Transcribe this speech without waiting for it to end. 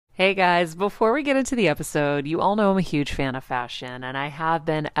Hey guys, before we get into the episode, you all know I'm a huge fan of fashion, and I have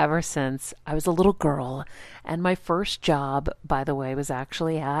been ever since I was a little girl. And my first job, by the way, was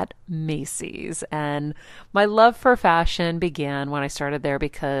actually at Macy's. And my love for fashion began when I started there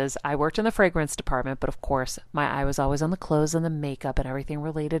because I worked in the fragrance department, but of course, my eye was always on the clothes and the makeup and everything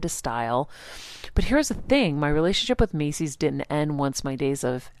related to style. But here's the thing, my relationship with Macy's didn't end once my days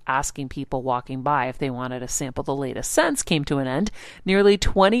of asking people walking by if they wanted to sample the latest scents came to an end. Nearly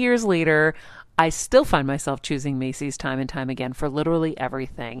 20 years later, I still find myself choosing Macy's time and time again for literally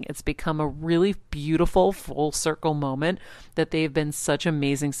everything. It's become a really beautiful full circle moment that they've been such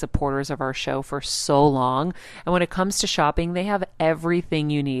amazing supporters of our show for so long. And when it comes to shopping, they have everything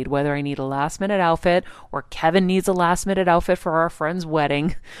you need, whether I need a last minute outfit or Kevin needs a last minute outfit for our friend's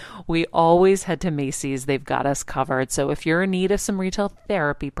wedding. We always head to Macy's. They've got us covered. So if you're in need of some retail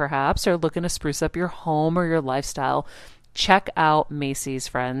therapy, perhaps, or looking to spruce up your home or your lifestyle, check out Macy's,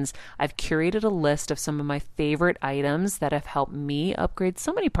 friends. I've curated a list of some of my favorite items that have helped me upgrade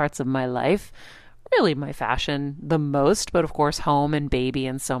so many parts of my life. Really my fashion the most, but of course home and baby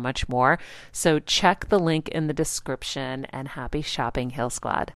and so much more. So check the link in the description and happy shopping, Hill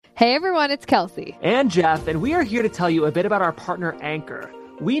Squad. Hey everyone, it's Kelsey. And Jeff, and we are here to tell you a bit about our partner Anchor.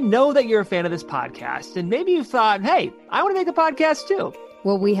 We know that you're a fan of this podcast, and maybe you thought, hey, I want to make a podcast too.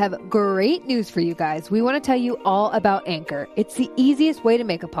 Well, we have great news for you guys. We want to tell you all about Anchor. It's the easiest way to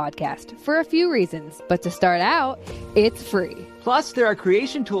make a podcast for a few reasons. But to start out, it's free. Plus, there are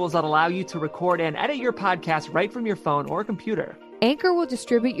creation tools that allow you to record and edit your podcast right from your phone or computer. Anchor will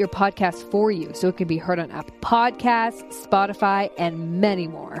distribute your podcast for you so it can be heard on Apple Podcasts, Spotify, and many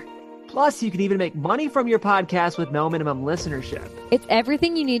more. Plus, you can even make money from your podcast with no minimum listenership. It's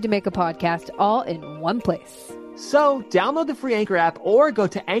everything you need to make a podcast all in one place. So download the free Anchor app or go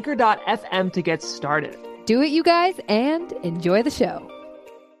to anchor.fm to get started. Do it, you guys, and enjoy the show.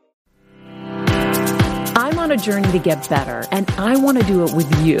 I'm on a journey to get better, and I want to do it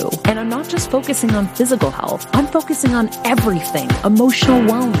with you. And I'm not just focusing on physical health. I'm focusing on everything: emotional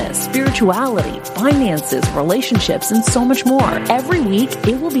wellness, spirituality, finances, relationships, and so much more. Every week,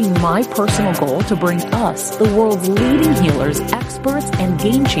 it will be my personal goal to bring us, the world's leading healers, experts, and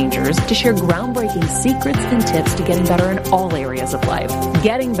game changers, to share groundbreaking secrets and tips to getting better in all areas of life.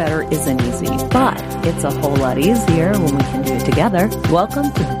 Getting better isn't easy, but it's a whole lot easier when we can do it together.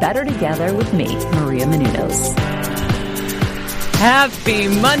 Welcome to Better Together with me, Maria Menounos. Happy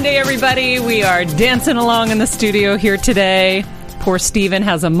Monday, everybody. We are dancing along in the studio here today. Poor Steven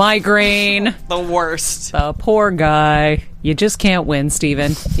has a migraine. The worst. The poor guy. You just can't win,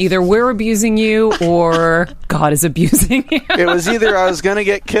 Steven. Either we're abusing you or God is abusing you. It was either I was going to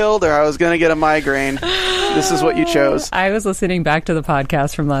get killed or I was going to get a migraine. This is what you chose. I was listening back to the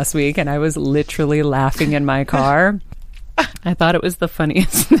podcast from last week and I was literally laughing in my car. I thought it was the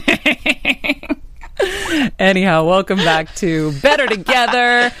funniest thing. Anyhow, welcome back to Better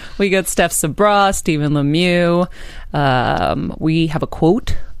Together. We got Steph Sabra, Stephen Lemieux. We have a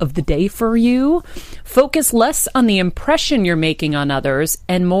quote of the day for you. Focus less on the impression you're making on others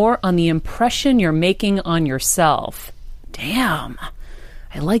and more on the impression you're making on yourself. Damn.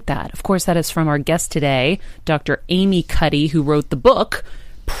 I like that. Of course, that is from our guest today, Dr. Amy Cuddy, who wrote the book,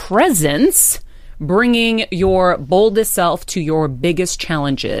 Presence: Bringing Your Boldest Self to Your Biggest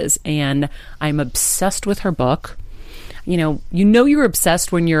Challenges. And I'm obsessed with her book. You know you're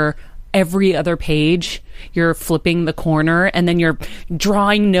obsessed when you're every other page, you're flipping the corner and then you're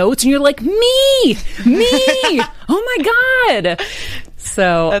drawing notes and you're like, me, oh my God.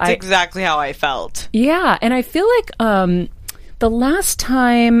 So that's exactly how I felt. Yeah. And I feel like the last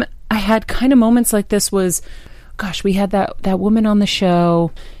time I had kind of moments like this was, gosh, we had that woman on the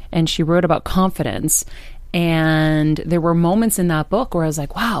show and she wrote about confidence. And there were moments in that book where I was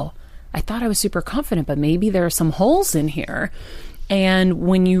like, wow, I thought I was super confident, but maybe there are some holes in here. And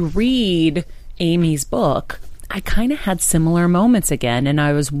when you read Amy's book, I kind of had similar moments again. And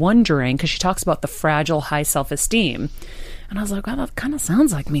I was wondering, because she talks about the fragile high self-esteem. And I was like, wow, that kind of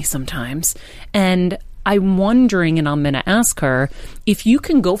sounds like me sometimes. And I'm wondering, and I'm going to ask her, if you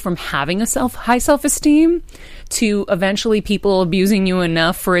can go from having a high self-esteem to eventually people abusing you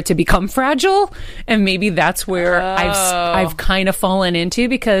enough for it to become fragile. And maybe that's where I've kind of fallen into,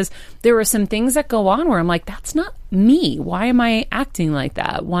 because there are some things that go on where I'm like, that's not me. Why am I acting like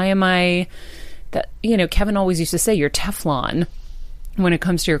that? Why am I that? Kevin always used to say you're Teflon when it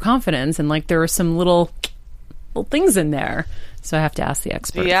comes to your confidence. And like, there are some little things in there. So I have to ask the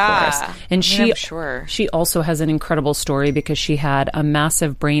expert, of course. And she also has an incredible story because she had a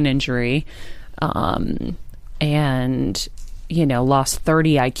massive brain injury and, lost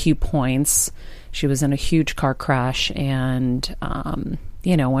 30 IQ points. She was in a huge car crash and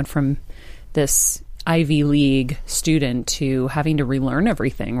went from this Ivy League student to having to relearn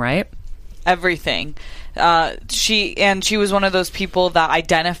everything, right? Everything. She was one of those people that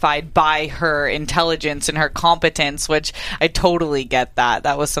identified by her intelligence and her competence, which I totally get that.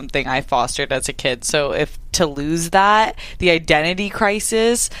 That was something I fostered as a kid. So if to lose that, the identity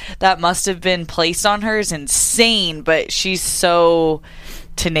crisis that must have been placed on her is insane, but she's so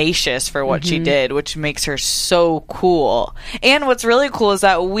tenacious for what she did, which makes her so cool. And what's really cool is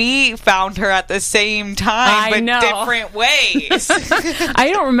that we found her at the same time, but different ways.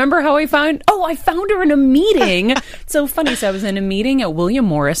 I don't remember how I found her in a meeting. It's so funny. So I was in a meeting at William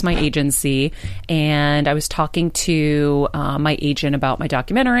Morris, my agency, and I was talking to my agent about my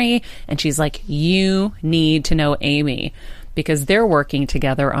documentary, and she's like, you need to know Amy, because they're working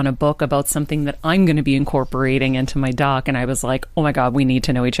together on a book about something that I'm going to be incorporating into my doc. And I was like, oh my God, we need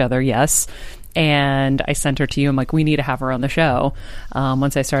to know each other. Yes. And I sent her to you. I'm like, we need to have her on the show.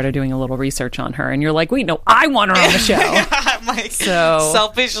 Once I started doing a little research on her, and you're like, wait, no, I want her on the show. I'm like, so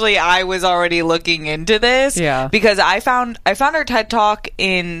selfishly, I was already looking into this. Yeah. Because I found her TED Talk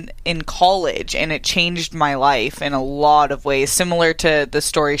in college, and it changed my life in a lot of ways, similar to the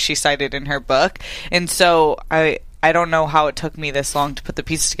story she cited in her book. And so I don't know how it took me this long to put the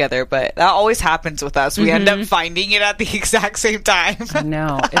pieces together, but that always happens with us. We end up finding it at the exact same time. I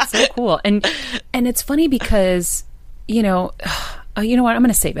know. It's so cool. And it's funny because, you know what? I'm going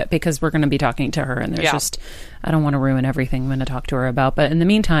to save it because we're going to be talking to her, and there's I don't want to ruin everything I'm going to talk to her about. But in the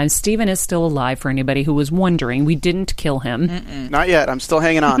meantime, Stephen is still alive for anybody who was wondering. We didn't kill him. Not yet. I'm still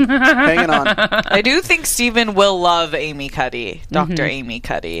hanging on. I do think Stephen will love Amy Cuddy, Dr. Amy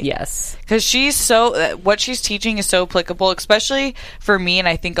Cuddy. Yes. Because what she's teaching is so applicable, especially for me, and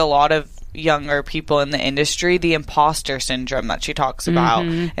I think a lot of younger people in the industry, the imposter syndrome that she talks about,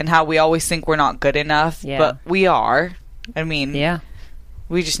 and how we always think we're not good enough, but we are. I mean,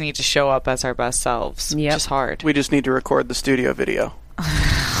 we just need to show up as our best selves, which is hard. We just need to record the studio video.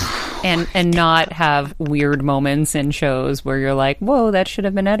 and not have weird moments in shows where you're like, whoa, that should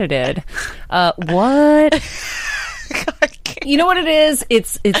have been edited. What? You know what it is?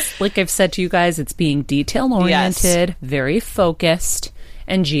 It's like I've said to you guys, it's being detail-oriented, very focused,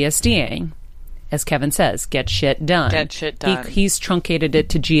 and GSDing. As Kevin says, get shit done. Get shit done. He's truncated it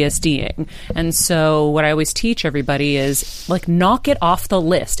to GSDing. And so what I always teach everybody is, like, knock it off the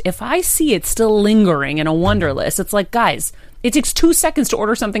list. If I see it still lingering in a wonder list, it's like, guys, it takes 2 seconds to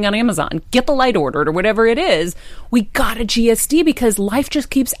order something on Amazon. Get the light ordered or whatever it is. We gotta GSD because life just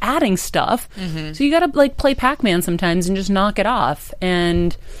keeps adding stuff. So you gotta, like, play Pac-Man sometimes and just knock it off.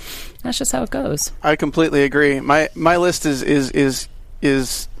 And that's just how it goes. I completely agree. My list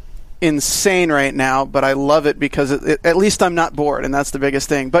is insane right now, but I love it because at least I'm not bored, and that's the biggest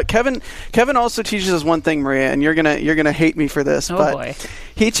thing. But Kevin also teaches us one thing, Maria, and you're gonna hate me for this, but boy.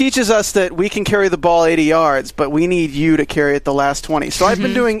 He teaches us that we can carry the ball 80 yards, but we need you to carry it the last 20. So I've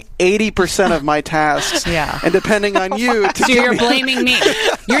been doing 80% of my tasks, and depending on you. So you're blaming me.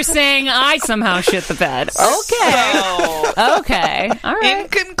 You're saying I somehow shit the bed. Okay. Okay. All right. In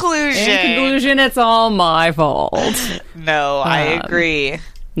conclusion, it's all my fault. No, I agree.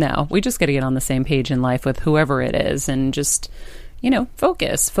 No, we just got to get on the same page in life with whoever it is and just,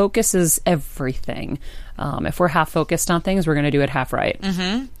 focus. Focus is everything. If we're half focused on things, we're going to do it half right.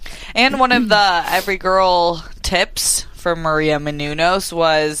 And one of the Every Girl tips for Maria Menounos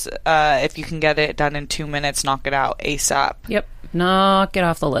was if you can get it done in 2 minutes, knock it out ASAP. Yep. Knock it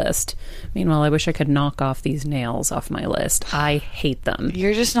off the list. Meanwhile, I wish I could knock off these nails off my list. I hate them.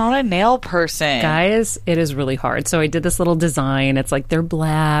 You're just not a nail person. Guys, it is really hard. So I did this little design. It's like they're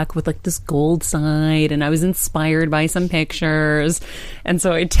black with like this gold side, and I was inspired by some pictures. And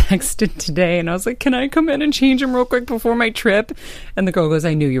so I texted today and I was like, can I come in and change them real quick before my trip? And the girl goes,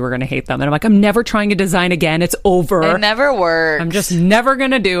 I knew you were going to hate them. And I'm like, I'm never trying to design again. It's over. It never works. I'm just never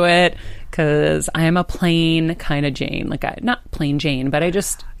going to do it. Because I am a plain kind of Jane. Like, not plain Jane, but I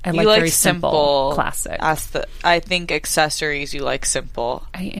like very simple, classic. I think accessories, you like simple.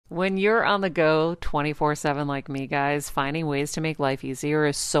 When you're on the go 24/7 like me, guys, finding ways to make life easier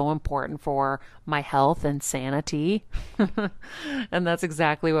is so important for my health and sanity. And that's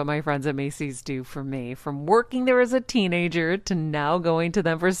exactly what my friends at Macy's do for me. From working there as a teenager to now going to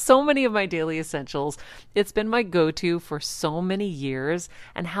them for so many of my daily essentials, it's been my go-to for so many years.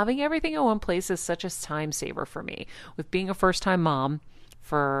 And having everything in one place is such a time saver for me. With being a first-time mom,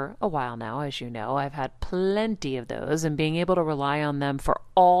 for a while now, as you know, I've had plenty of those, and being able to rely on them for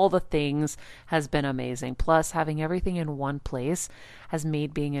all the things has been amazing. Plus, having everything in one place has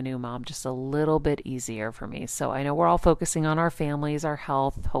made being a new mom just a little bit easier for me. So I know we're all focusing on our families, our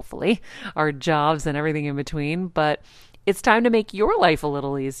health, hopefully, our jobs and everything in between, but It's time to make your life a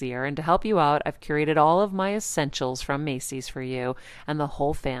little easier, and to help you out, I've curated all of my essentials from Macy's for you and the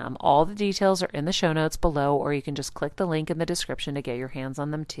whole fam. All the details are in the show notes below, or you can just click the link in the description to get your hands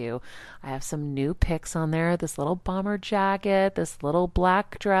on them too. I have some new picks on there, this little bomber jacket, this little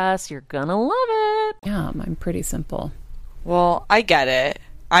black dress. You're gonna love it. Yeah, I'm pretty simple. Well, I get it.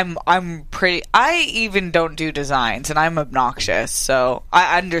 I even don't do designs, and I'm obnoxious, so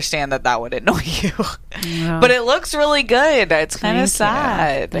I understand that would annoy you. Yeah. But it looks really good. It's kind of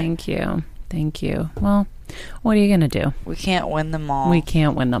sad. Thank you. Well, what are you going to do? We can't win them all.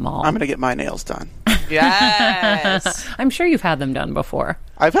 I'm going to get my nails done. Yes. I'm sure you've had them done before.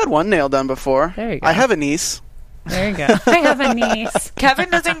 I've had one nail done before. There you go. I have a niece. There you go. I have a niece. Kevin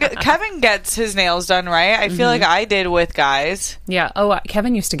gets his nails done, right? I feel like I did with guys. Yeah. Oh,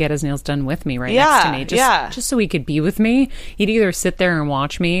 Kevin used to get his nails done with me next to me. Just so he could be with me. He'd either sit there and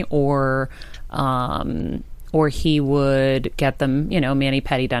watch me or he would get them,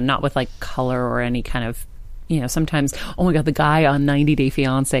 mani-pedi done, not with like color or any kind of, sometimes, oh my God, the guy on 90 Day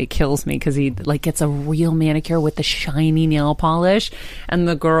Fiancé kills me because he like gets a real manicure with the shiny nail polish. And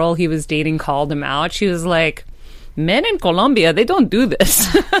the girl he was dating called him out. She was like, men in Colombia, they don't do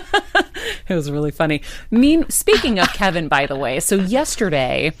this. It was really funny. Speaking of Kevin, by the way, so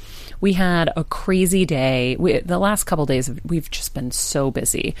yesterday we had a crazy day. The last couple days, we've just been so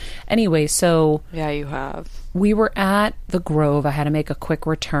busy. Anyway, so... Yeah, you have. We were at the Grove. I had to make a quick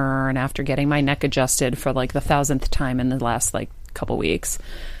return after getting my neck adjusted for like the 1,000th time in the last like couple weeks.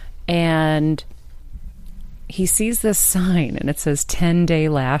 And he sees this sign and it says 10-day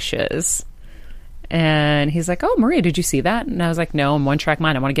lashes. And he's like, oh, Maria, did you see that? And I was like, no, I'm one track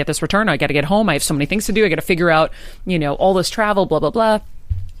mind. I want to get this return. I got to get home. I have so many things to do. I got to figure out, all this travel, blah, blah, blah.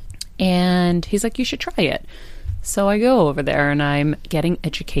 And he's like, you should try it. So I go over there and I'm getting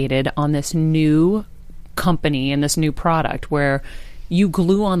educated on this new company and this new product where you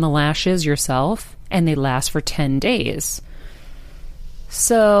glue on the lashes yourself and they last for 10 days.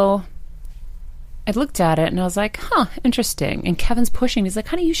 So I looked at it and I was like, interesting. And Kevin's pushing. He's like,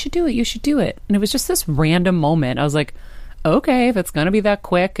 honey, you should do it. You should do it. And it was just this random moment. I was like, okay, if it's going to be that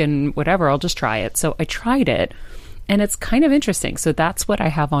quick and whatever, I'll just try it. So I tried it and it's kind of interesting. So that's what I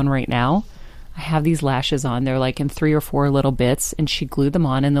have on right now. I have these lashes on. They're like in 3 or 4 little bits and she glued them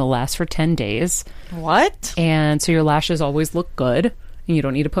on and they'll last for 10 days. What? And so your lashes always look good and you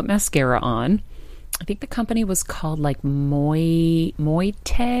don't need to put mascara on. I think the company was called like Moite. Moite.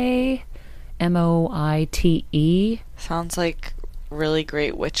 Sounds like really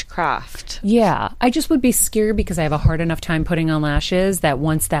great witchcraft. Yeah. I just would be scared because I have a hard enough time putting on lashes that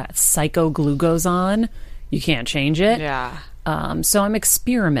once that psycho glue goes on, you can't change it. Yeah. So I'm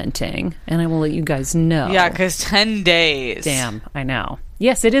experimenting and I will let you guys know. Yeah, because 10 days. Damn, I know.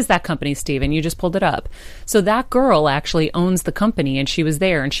 Yes, it is that company, Steven. You just pulled it up. So that girl actually owns the company and she was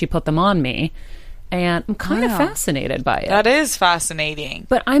there and she put them on me. And I'm kind of fascinated by it. That is fascinating.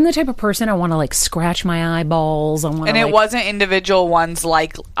 But I'm the type of person, I want to like scratch my eyeballs. And it wasn't individual ones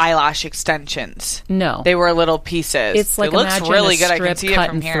like eyelash extensions. No. They were little pieces. It's like, it looks really good. I can see it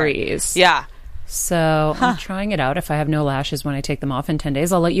from here. Threes. Yeah. So I'm trying it out. If I have no lashes when I take them off in 10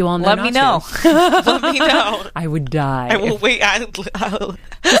 days, I'll let you all know. Let me know. Let me know. I would die. I will wait.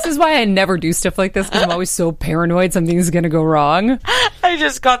 This is why I never do stuff like this because I'm always so paranoid something's going to go wrong. I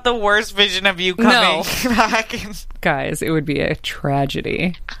just got the worst vision of you coming back. Guys, it would be a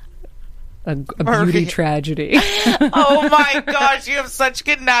tragedy. A beauty tragedy. Oh my gosh, you have such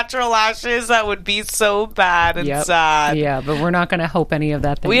good natural lashes. That would be so bad and sad. Yeah, but we're not going to hope any of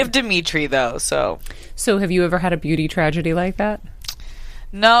that thing. We have Dimitri though, so. So have you ever had a beauty tragedy like that?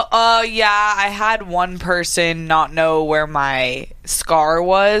 No, yeah, I had one person not know where my scar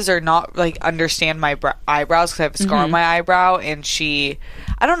was or not like understand my eyebrows because I have a scar on my eyebrow, and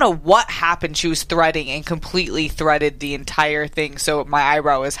I don't know what happened. She was threading and completely threaded the entire thing, so my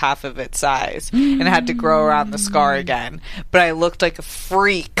eyebrow was half of its size, and I had to grow around the scar again. But I looked like a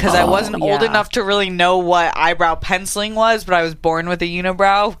freak because I wasn't old enough to really know what eyebrow penciling was, but I was born with a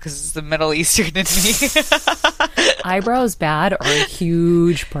unibrow because it's the Middle Eastern in me. Eyebrows bad are a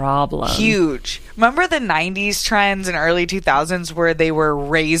huge problem. Huge. Remember the 90s trends and early 2000s where they were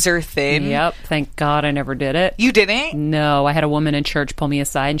razor thin? Yep. Thank God I never did it. You didn't? No. I had a woman in church pull me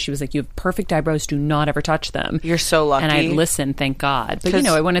aside and she was like, you have perfect eyebrows. Do not ever touch them. You're so lucky. And I listened, thank God. But you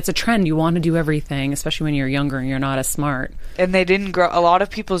know, when it's a trend, you want to do everything, especially when you're younger and you're not as smart. And they didn't grow. A lot of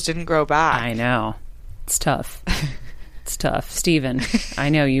people's didn't grow back. I know. It's tough. It's tough. Steven, I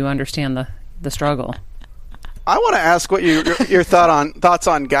know you understand the struggle. I want to ask what your thoughts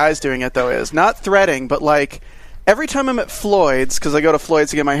on guys doing it, though, is. Not threading, but like every time I'm at Floyd's, because I go to Floyd's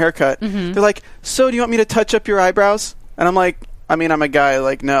to get my hair cut, they're like, so do you want me to touch up your eyebrows? And I'm like, I mean, I'm a guy,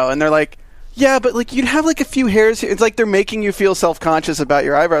 like, no. And they're like, yeah, but like you'd have like a few hairs here. It's like they're making you feel self-conscious about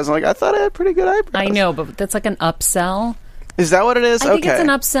your eyebrows. I'm like, I thought I had pretty good eyebrows. I know, but that's like an upsell. Is that what it is? I think it's an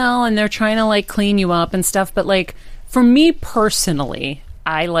upsell, and they're trying to like clean you up and stuff. But like for me personally,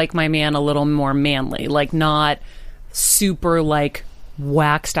 I like my man a little more manly, like not super like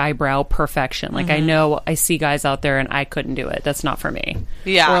waxed eyebrow perfection. Like I know I see guys out there and I couldn't do it. That's not for me.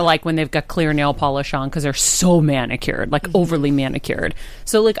 Yeah. Or like when they've got clear nail polish on because they're so manicured, like overly manicured.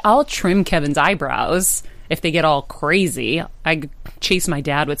 So like I'll trim Kevin's eyebrows if they get all crazy. I chase my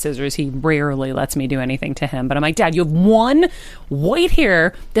dad with scissors. He rarely lets me do anything to him. But I'm like, Dad, you have one white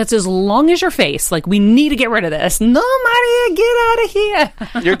hair that's as long as your face. Like, we need to get rid of this. No, Maria, get out of here.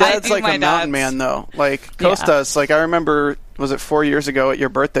 Your dad's like a mountain man, though. Like, Costas, like, I remember, was it 4 years ago at your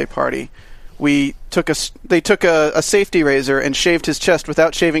birthday party? They took a safety razor and shaved his chest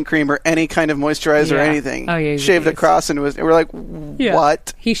without shaving cream or any kind of moisturizer or anything. Oh, yeah, shaved a cross into his. We're like,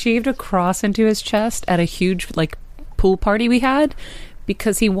 what? He shaved a cross into his chest at a huge like pool party we had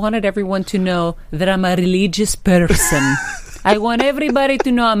because he wanted everyone to know that I'm a religious person. I want everybody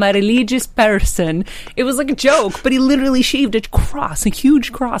to know I'm a religious person. It was like a joke, but he literally shaved a cross, a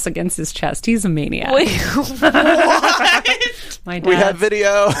huge cross against his chest. He's a maniac. Wait, what? My dad. We have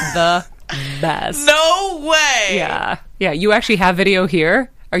video. The best. No way. Yeah. You actually have video here?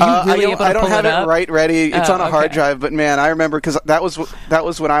 Are you really able to pull it up? I don't have it right ready. It's on a hard drive, but man, I remember because that was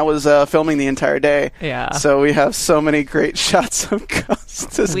when I was filming the entire day. Yeah. So we have so many great shots of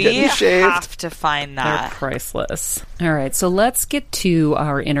Costas getting shaved. We have to find that. They're priceless. All right, so let's get to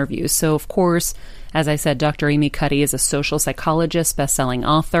our interview. So, of course, as I said, Dr. Amy Cuddy is a social psychologist, best-selling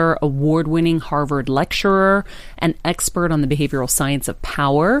author, award-winning Harvard lecturer, and expert on the behavioral science of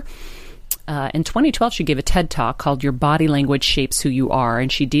power. In 2012, she gave a TED Talk called Your Body Language Shapes Who You Are, and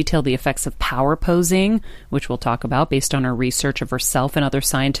she detailed the effects of power posing, which we'll talk about based on her research of herself and other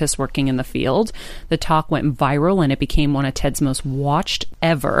scientists working in the field. The talk went viral, and it became one of TED's most watched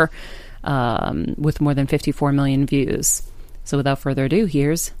ever, with more than 54 million views. So without further ado,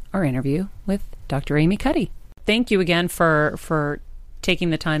 here's our interview with Dr. Amy Cuddy. Thank you again for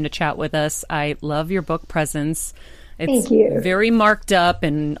taking the time to chat with us. I love your book presence. It's Thank you. Very marked up,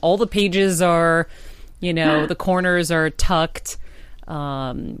 and all the pages are, the corners are tucked.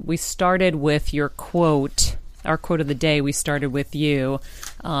 We started with your quote, our quote of the day. We started with you,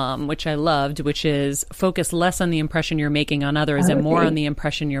 which I loved, which is focus less on the impression you're making on others and more on the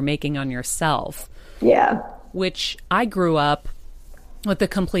impression you're making on yourself. Yeah. Which I grew up with the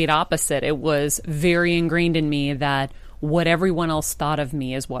complete opposite. It was very ingrained in me that what everyone else thought of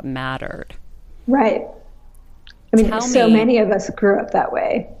me is what mattered. Right. I mean, many of us grew up that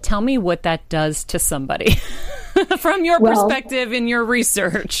way. Tell me what that does to somebody from your perspective in your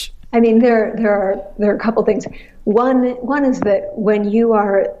research. I mean, there are a couple things. One is that when you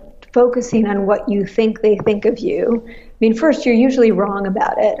are focusing on what you think they think of you, I mean, first, you're usually wrong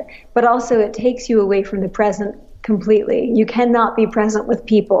about it, but also it takes you away from the present completely. You cannot be present with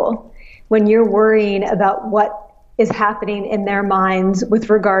people when you're worrying about what is happening in their minds with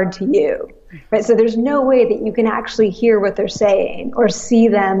regard to you. Right? So there's no way that you can actually hear what they're saying or see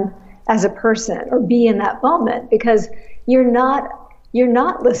them as a person or be in that moment because you're not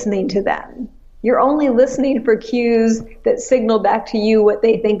listening to them. You're only listening for cues that signal back to you what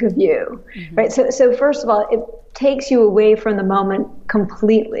they think of you. Mm-hmm. Right? So first of all, it takes you away from the moment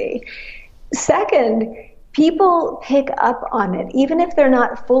completely. Second, people pick up on it, even if they're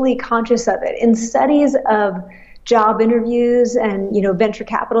not fully conscious of it. In studies of job interviews and, venture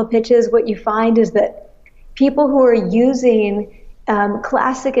capital pitches, what you find is that people who are using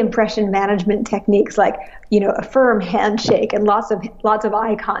classic impression management techniques like, a firm handshake and lots of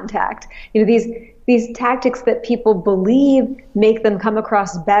eye contact, these tactics that people believe make them come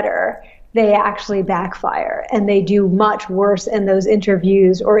across better, they actually backfire and they do much worse in those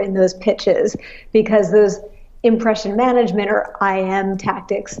interviews or in those pitches because those impression management or IM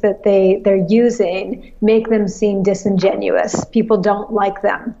tactics that they're using make them seem disingenuous. People don't like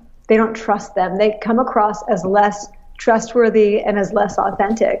them. They don't trust them. They come across as less trustworthy and as less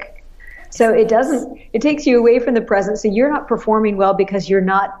authentic. So it takes you away from the present. So you're not performing well because you're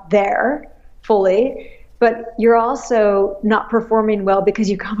not there fully, but you're also not performing well because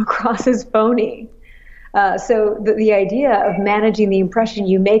you come across as phony. So the idea of managing the impression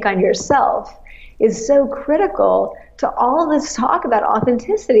you make on yourself is so critical to all this talk about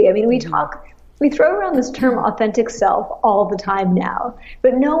authenticity. I mean, we throw around this term authentic self all the time now,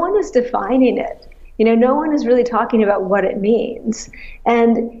 but no one is defining it. No one is really talking about what it means.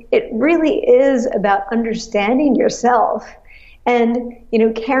 And it really is about understanding yourself and,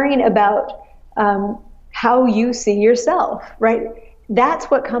 caring about how you see yourself, right? That's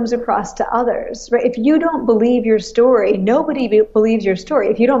what comes across to others, right? If you don't believe your story, nobody believes your story.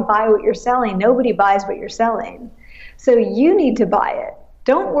 If you don't buy what you're selling, nobody buys what you're selling. So you need to buy it.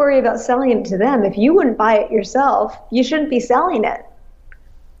 Don't worry about selling it to them. If you wouldn't buy it yourself, you shouldn't be selling it.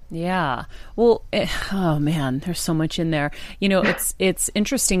 Yeah. Well, oh man, there's so much in there. You know, it's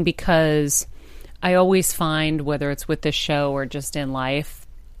interesting because I always find, whether it's with this show or just in life,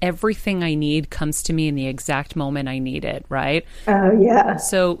 everything I need comes to me in the exact moment I need it, right? Oh, yeah.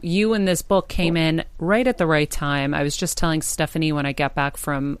 So you in this book came in right at the right time. I was just telling Stephanie when I got back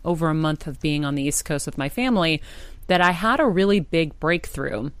from over a month of being on the East Coast with my family that I had a really big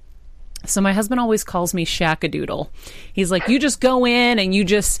breakthrough. So my husband always calls me Shack-a-doodle. He's like, you just go in and you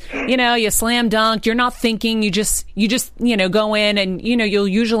just, you slam dunk. You're not thinking. You just, go in and, you'll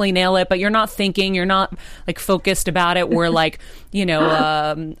usually nail it, but you're not thinking. You're not like focused about it. Where like,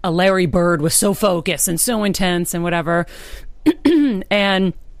 a Larry Bird was so focused and so intense and whatever.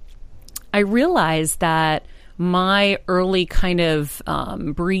 And I realized that my early kind of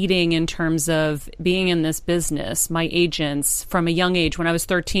breeding in terms of being in this business, my agents from a young age, when I was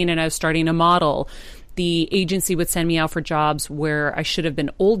 13 and I was starting to model, the agency would send me out for jobs where I should have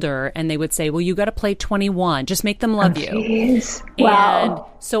been older, and they would say, well, you got to play 21. Just make them love you. Wow. And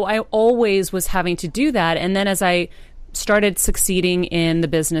so I always was having to do that. And then as I started succeeding in the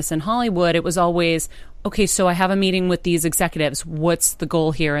business in Hollywood, it was always, okay, so I have a meeting with these executives. What's the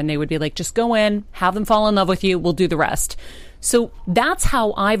goal here? And they would be like, just go in, have them fall in love with you. We'll do the rest. So that's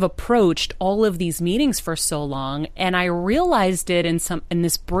how I've approached all of these meetings for so long. And I realized it in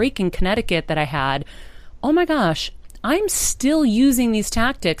this break in Connecticut that I had. Oh my gosh, I'm still using these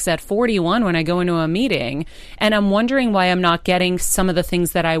tactics at 41 when I go into a meeting. And I'm wondering why I'm not getting some of the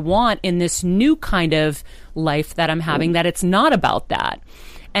things that I want in this new kind of life that I'm having, that it's not about that.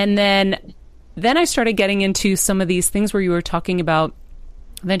 And then I started getting into some of these things where you were talking about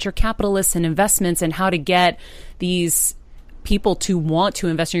venture capitalists and investments and how to get these people to want to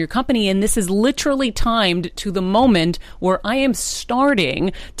invest in your company. And this is literally timed to the moment where I am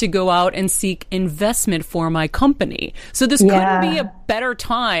starting to go out and seek investment for my company. So this couldn't be a better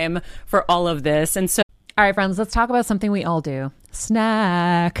time for all of this. And so, all right, friends, let's talk about something we all do.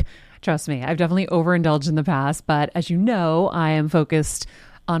 Snack. Trust me, I've definitely overindulged in the past, but as you know, I am focused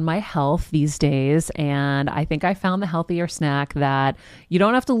on my health these days, and I think I found the healthier snack that you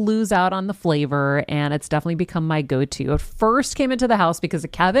don't have to lose out on the flavor, and it's definitely become my go-to. It first came into the house because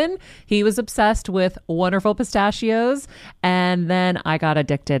of Kevin. He was obsessed with Wonderful Pistachios, and then I got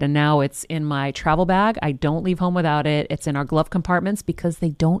addicted, and now it's in my travel bag. I don't leave home without it. It's in our glove compartments because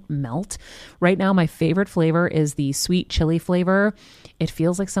they don't melt. Right now, my favorite flavor is the sweet chili flavor. It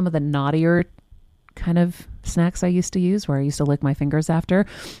feels like some of the naughtier kind of snacks I used to use, where I used to lick my fingers after.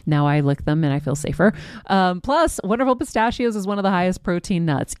 Now I lick them and I feel safer. Plus, Wonderful Pistachios is one of the highest protein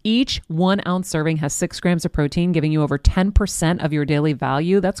nuts. Each 1 ounce serving has 6 grams of protein, giving you over 10% of your daily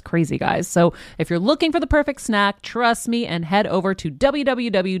value. That's crazy, guys. So if you're looking for the perfect snack, trust me and head over to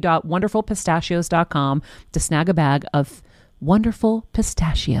www.wonderfulpistachios.com to snag a bag of Wonderful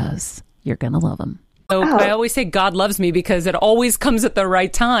Pistachios. You're going to love them. So I always say God loves me because it always comes at the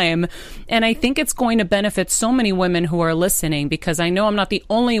right time. And I think it's going to benefit so many women who are listening, because I know I'm not the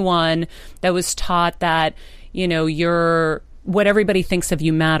only one that was taught that, what everybody thinks of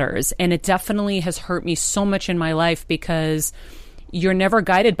you matters. And it definitely has hurt me so much in my life, because you're never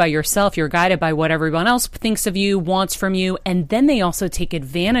guided by yourself. You're guided by what everyone else thinks of you, wants from you. And then they also take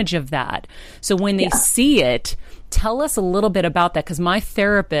advantage of that. So when they see it, tell us a little bit about that, because my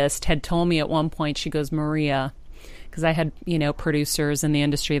therapist had told me at one point, she goes, Maria, because I had, producers in the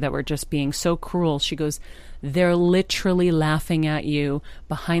industry that were just being so cruel. She goes, they're literally laughing at you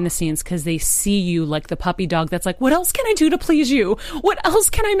behind the scenes because they see you like the puppy dog that's like, what else can I do to please you? What else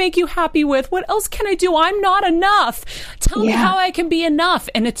can I make you happy with? What else can I do? I'm not enough. Tell me how I can be enough.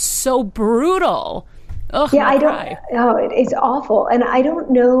 And it's so brutal. Ugh, it's awful. And I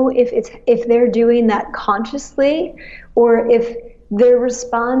don't know if they're doing that consciously, or if they're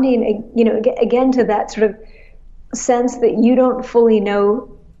responding, again to that sort of sense that you don't fully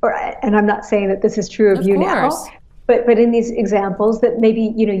know, and I'm not saying that this is true of you now, but in these examples that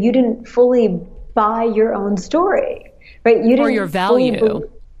maybe, you didn't fully buy your own story, right? You didn't, or your value.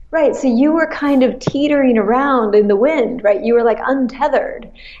 Right. So you were kind of teetering around in the wind, right? You were like untethered.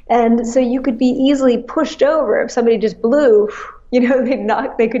 And so you could be easily pushed over. If somebody just blew, they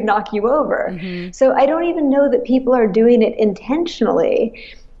could knock you over. Mm-hmm. So I don't even know that people are doing it intentionally.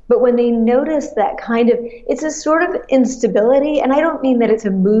 But when they notice that it's a sort of instability, and I don't mean that it's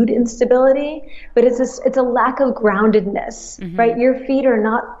a mood instability, but it's a lack of groundedness, right? Your feet are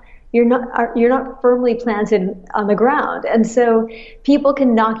not you're not firmly planted on the ground. And so people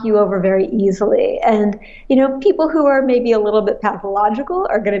can knock you over very easily. And, people who are maybe a little bit pathological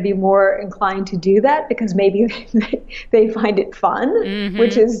are going to be more inclined to do that because maybe they find it fun,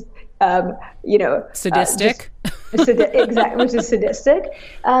 which is, sadistic. Exactly, which is sadistic.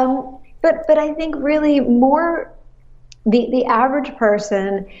 But I think really more the average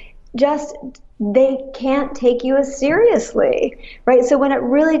person just, they can't take you as seriously, right? So when it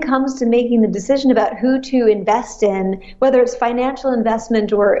really comes to making the decision about who to invest in, whether it's financial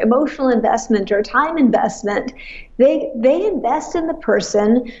investment or emotional investment or time investment, they invest in the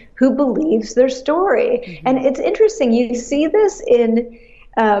person who believes their story. And it's interesting, you see this in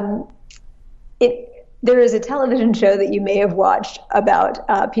there is a television show that you may have watched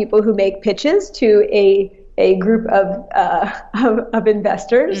about people who make pitches to a group of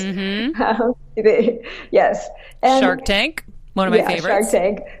investors. Yes. And, Shark Tank, one of my favorites. Shark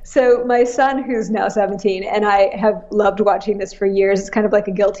Tank. So my son, who's now 17, and I have loved watching this for years. It's kind of like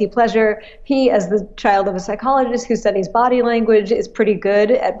a guilty pleasure. He, as the child of a psychologist who studies body language, is pretty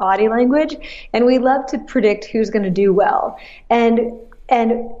good at body language. And we love to predict who's going to do well. And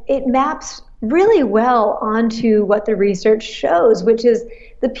it maps really well onto what the research shows, which is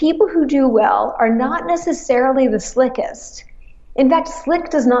the people who do well are not necessarily the slickest. In fact, slick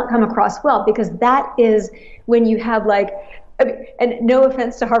does not come across well because that is when you have and no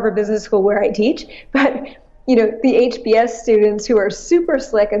offense to Harvard Business School where I teach, but the HBS students who are super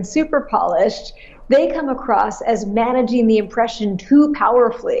slick and super polished, they come across as managing the impression too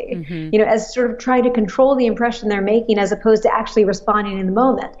powerfully, as sort of trying to control the impression they're making as opposed to actually responding in the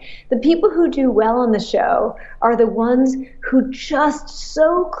moment. The people who do well on the show are the ones who just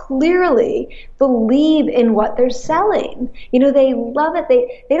so clearly believe in what they're selling. They love it.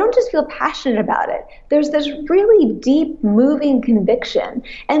 They don't just feel passionate about it. There's this really deep, moving conviction.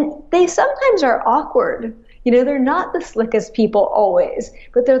 And they sometimes are awkward. They're not the slickest people always,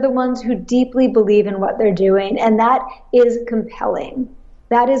 but they're the ones who deeply believe in what they're doing. And that is compelling.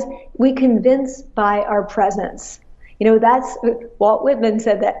 That is, we convince by our presence. That's, Walt Whitman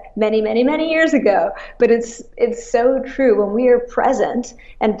said that many, many, many years ago, but it's so true when we are present,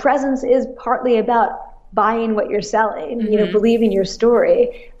 and presence is partly about buying what you're selling, believing your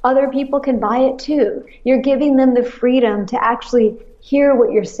story. Other people can buy it too. You're giving them the freedom to actually hear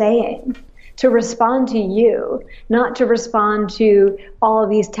what you're saying, to respond to you, not to respond to all of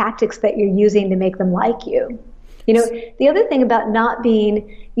these tactics that you're using to make them like you. The other thing about not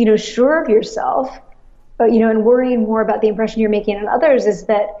being, sure of yourself, and worrying more about the impression you're making on others is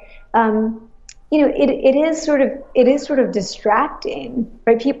that, it is sort of distracting,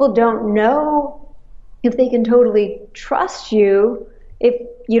 right? People don't know if they can totally trust you if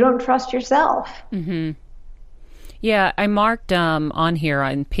you don't trust yourself. Mm-hmm. Yeah, I marked on here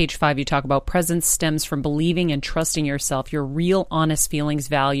on page 5, you talk about presence stems from believing and trusting yourself, your real honest feelings,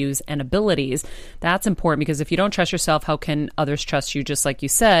 values, and abilities. That's important because if you don't trust yourself, how can others trust you, just like you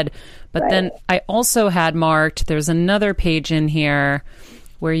said? But then I also had marked, there's another page in here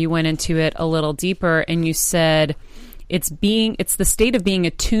where you went into it a little deeper and you said, it's the state of being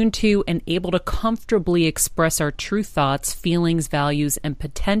attuned to and able to comfortably express our true thoughts, feelings, values, and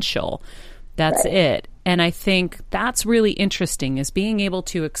potential. That's it. And I think that's really interesting, is being able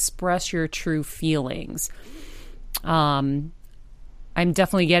to express your true feelings. I'm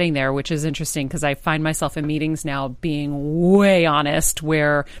definitely getting there, which is interesting because I find myself in meetings now being way honest,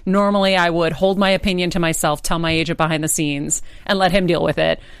 where normally I would hold my opinion to myself, tell my agent behind the scenes, and let him deal with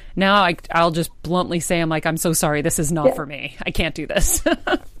it. Now I'll just bluntly say, I'm so sorry, this is not for me. I can't do this.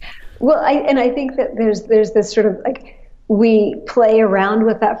 Well, I think that there's this sort of we play around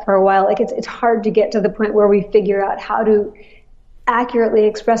with that for a while. It's hard to get to the point where we figure out how to accurately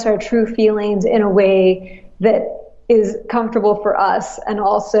express our true feelings in a way that is comfortable for us and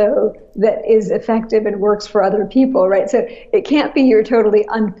also that is effective and works for other people, right? So it can't be your totally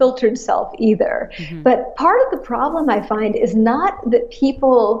unfiltered self either. Mm-hmm. But part of the problem I find is not that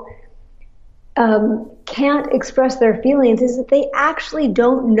people can't express their feelings, is that they actually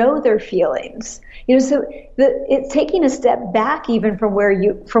don't know their feelings. So it's taking a step back even from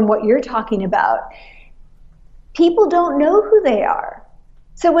what you're talking about. People don't know who they are.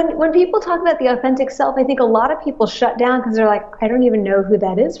 So when people talk about the authentic self, I think a lot of people shut down because they're like, I don't even know who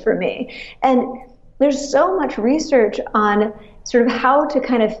that is for me. And there's so much research on sort of how to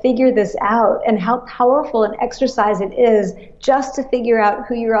kind of figure this out and how powerful an exercise it is just to figure out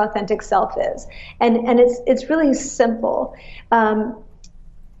who your authentic self is. And it's really simple.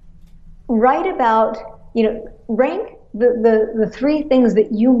 Write about, rank the 3 things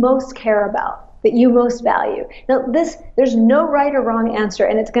that you most care about. that you most value. Now, there's no right or wrong answer,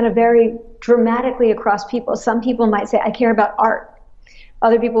 and it's going to vary dramatically across people. Some people might say, I care about art.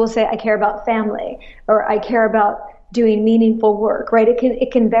 Other people will say, I care about family, or I care about doing meaningful work, right?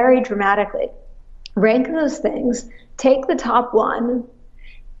 It can vary dramatically. Rank those things, take the top one,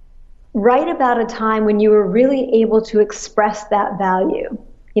 write about a time when you were really able to express that value.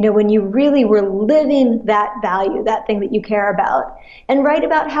 When you really were living that value, that thing that you care about, and write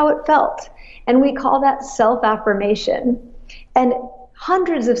about how it felt. And we call that self-affirmation. And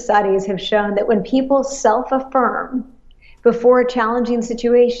hundreds of studies have shown that when people self-affirm before a challenging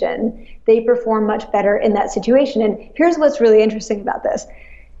situation, they perform much better in that situation. And here's what's really interesting about this.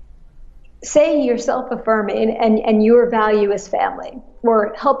 Say you're self-affirming and your value is family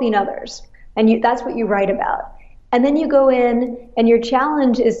or helping others, and that's what you write about. And then you go in and your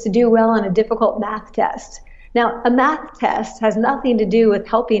challenge is to do well on a difficult math test. Now, a math test has nothing to do with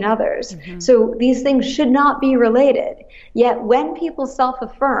helping others. Mm-hmm. So these things should not be related. Yet when people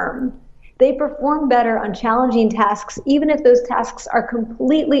self-affirm, they perform better on challenging tasks, even if those tasks are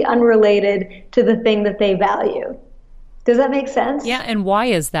completely unrelated to the thing that they value. Does that make sense? Yeah, and why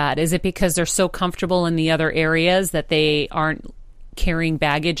is that? Is it because they're so comfortable in the other areas that they aren't carrying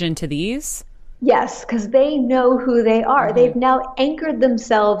baggage into these? Yes, because they know who they are. Mm-hmm. They've now anchored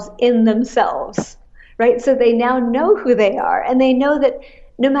themselves in themselves, right? So they now know who they are, and they know that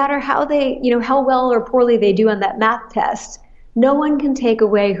no matter how how well or poorly they do on that math test, no one can take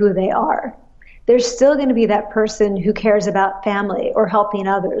away who they are. There's still going to be that person who cares about family or helping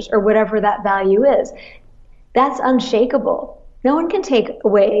others or whatever that value is. That's unshakable. No one can take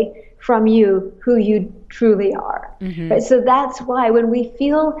away from you who you truly are. Mm-hmm. Right? So that's why when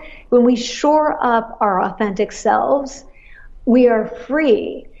we shore up our authentic selves, we are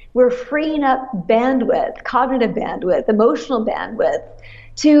free. We're freeing up bandwidth, cognitive bandwidth, emotional bandwidth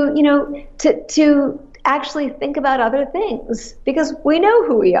to actually think about other things, because we know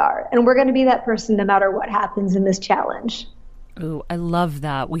who we are and we're going to be that person no matter what happens in this challenge. Ooh, I love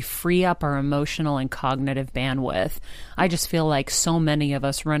that. We free up our emotional and cognitive bandwidth. I just feel like so many of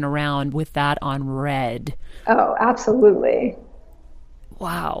us run around with that on red. Oh, absolutely.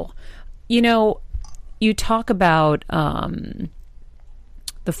 Wow. You talk about the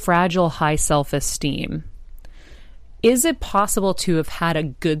fragile high self-esteem. Is it possible to have had a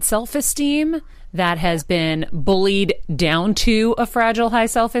good self-esteem that has been bullied down to a fragile high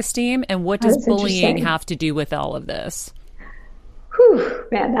self-esteem? And what does bullying have to do with all of this? Whew,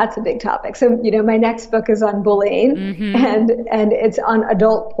 man, that's a big topic. So, my next book is on bullying, mm-hmm. and it's on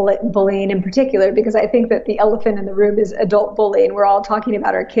adult bullying in particular, because I think that the elephant in the room is adult bullying. We're all talking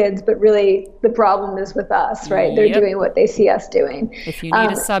about our kids, but really the problem is with us, right? Yep. They're doing what they see us doing. If you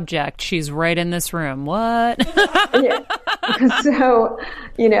need a subject, she's right in this room. What? Yeah. So,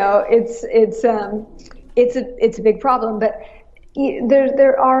 it's a big problem, but there's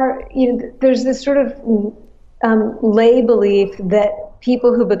this sort of lay belief that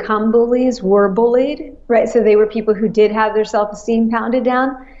people who become bullies were bullied, right? So they were people who did have their self-esteem pounded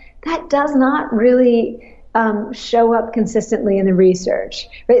down. That does not really show up consistently in the research,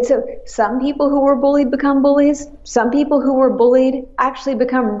 right? So some people who were bullied become bullies. Some people who were bullied actually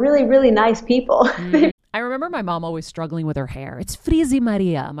become really, really nice people. Mm. I remember my mom always struggling with her hair. It's Frizi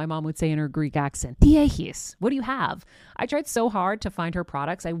Maria, my mom would say in her Greek accent. Diehis, what do you have? I tried so hard to find her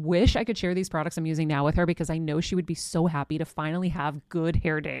products. I wish I could share these products I'm using now with her, because I know she would be so happy to finally have good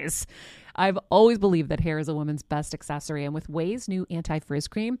hair days. I've always believed that hair is a woman's best accessory, and with Ouai's new anti-frizz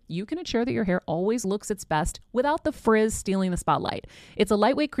cream, you can ensure that your hair always looks its best without the frizz stealing the spotlight. It's a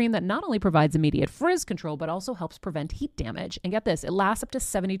lightweight cream that not only provides immediate frizz control, but also helps prevent heat damage. And get this, it lasts up to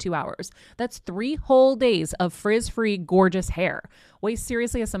 72 hours. That's 3 whole days of frizz-free, gorgeous hair. Ouai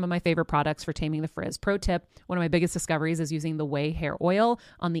seriously has some of my favorite products for taming the frizz. Pro tip, one of my biggest discoveries is using the Ouai hair oil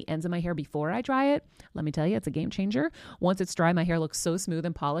on the ends of my hair before I dry it. Let me tell you, it's a game changer. Once it's dry, my hair looks so smooth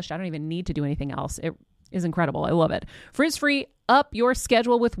and polished, I don't even need to do anything else. It is incredible. I love it. Frizz-free, up your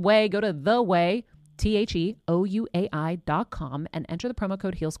schedule with Ouai. Go to the Ouai, TheOuai.com, and enter the promo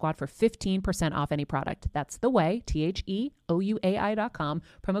code HealSquad for 15% off any product. That's the Ouai, TheOuai.com,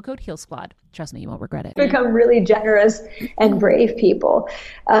 promo code HealSquad. Trust me, you won't regret it. Become really generous and brave people.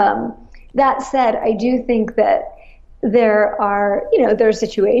 That said, I do think that there are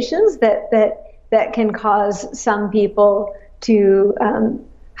situations that can cause some people to,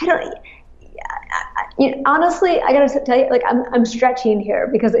 honestly, I gotta tell you, like I'm stretching here,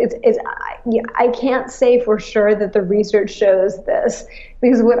 because I can't say for sure that the research shows this,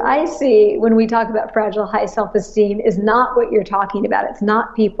 because what I see when we talk about fragile high self-esteem is not what you're talking about. It's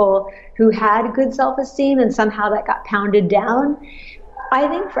not people who had good self-esteem and somehow that got pounded down. I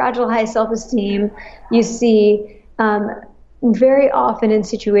think fragile high self-esteem you see very often in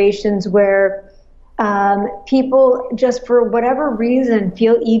situations where people just for whatever reason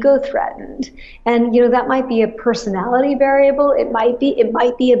feel ego threatened. And, that might be a personality variable. It might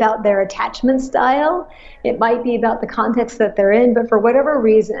be about their attachment style. It might be about the context that they're in, but for whatever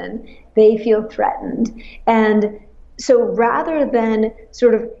reason, they feel threatened. And so rather than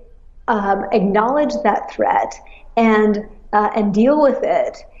sort of acknowledge that threat and deal with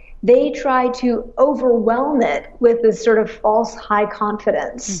it, they try to overwhelm it with this sort of false high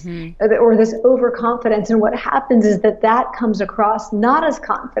confidence or this overconfidence. And what happens is that comes across not as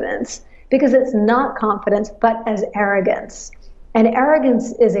confidence, because it's not confidence, but as arrogance. And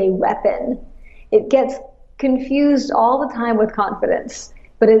arrogance is a weapon. It gets confused all the time with confidence,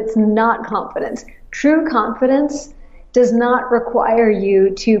 but it's not confidence. True confidence does not require you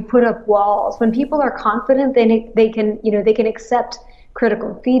to put up walls. When people are confident, they can accept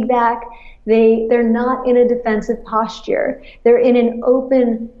critical feedback. They're not in a defensive posture. They're in an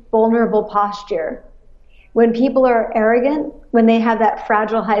open, vulnerable posture. When people are arrogant, when they have that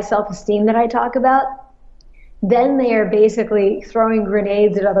fragile high self-esteem that I talk about, then they are basically throwing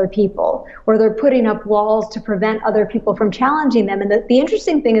grenades at other people, or they're putting up walls to prevent other people from challenging them. And the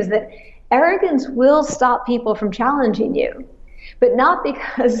interesting thing is that arrogance will stop people from challenging you, but not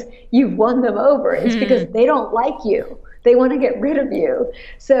because you've won them over. It's because they don't like you. They want to get rid of you.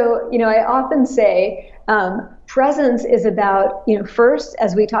 So, I often say presence is about, first,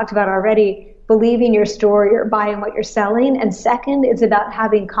 as we talked about already, believing your story or buying what you're selling. And second, it's about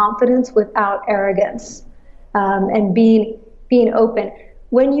having confidence without arrogance and being open.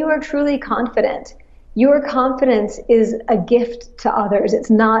 When you are truly confident, your confidence is a gift to others.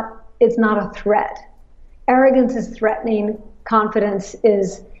 It's not a threat. Arrogance is threatening. Confidence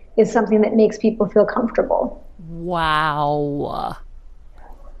is something that makes people feel comfortable. Wow.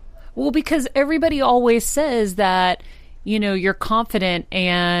 Well, because everybody always says that, you're confident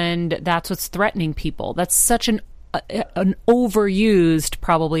and that's what's threatening people. That's such an overused,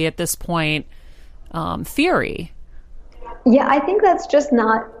 probably at this point, theory. Yeah, I think that's just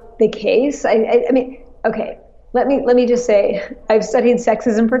not the case. I mean, okay, let me just say, I've studied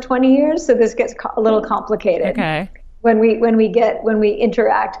sexism for 20 years, so this gets a little complicated. Okay. When we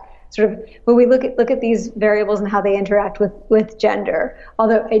interact, sort of when we look at these variables and how they interact with gender.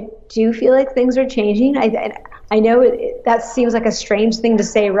 Although I do feel like things are changing. I know that seems like a strange thing to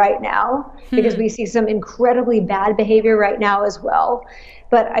say right now, because we see some incredibly bad behavior right now as well.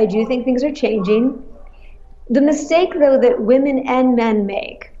 But I do think things are changing. The mistake, though, that women and men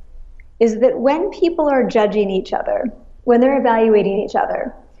make is that when people are judging each other, when they're evaluating each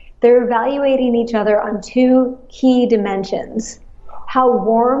other on two key dimensions. How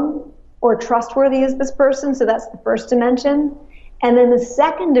warm or trustworthy is this person? So that's the first dimension. And then the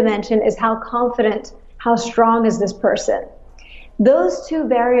second dimension is how confident, how strong is this person? Those two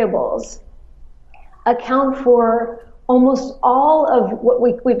variables account for almost all of what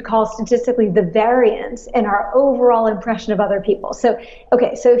we'd call statistically the variance in our overall impression of other people. So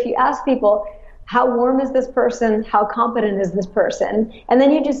if you ask people, how warm is this person? How competent is this person? And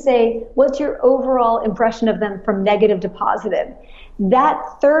then you just say, what's your overall impression of them from negative to positive? That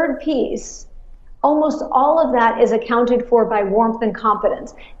third piece, almost all of that is accounted for by warmth and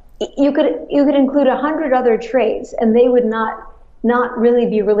competence. You could include 100 other traits, and they would not really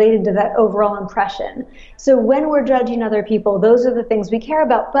be related to that overall impression. So when we're judging other people, those are the things we care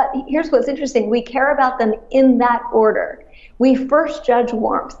about. But here's what's interesting. We care about them in that order. We first judge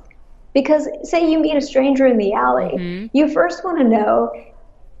warmth. Because say you meet a stranger in the alley, you first want to know,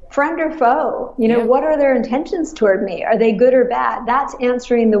 friend or foe, what are their intentions toward me? Are they good or bad? That's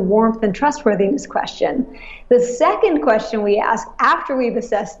answering the warmth and trustworthiness question. The second question we ask after we've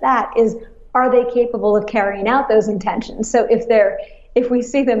assessed that is, are they capable of carrying out those intentions? So if we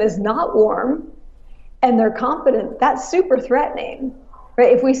see them as not warm and they're competent, that's super threatening,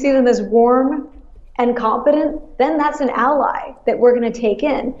 right? If we see them as warm and competent, then that's an ally that we're going to take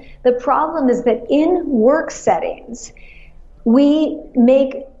in. The problem is that in work settings, we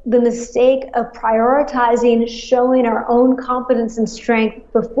make the mistake of prioritizing showing our own competence and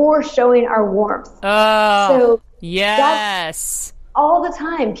strength before showing our warmth. So yes, all the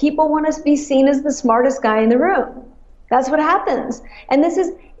time. People want to be seen as the smartest guy in the room. That's what happens. And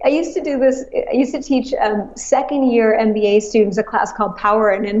I used to teach second year MBA students a class called Power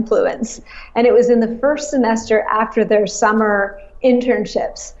and Influence. And it was in the first semester after their summer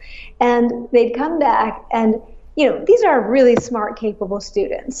internships. And they'd come back and, these are really smart, capable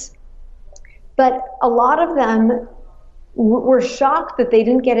students. But a lot of them were shocked that they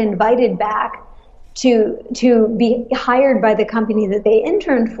didn't get invited back to be hired by the company that they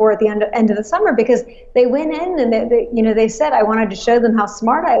interned for at the end of the summer, because they went in and they said, I wanted to show them how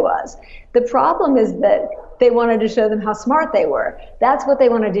smart I was. The problem is that they wanted to show them how smart they were. That's what they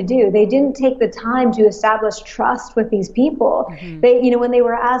wanted to do. They didn't take the time to establish trust with these people. They, when they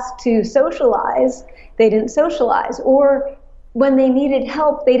were asked to socialize, they didn't socialize. Or when they needed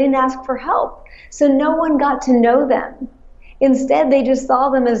help, they didn't ask for help. So no one got to know them. Instead, they just saw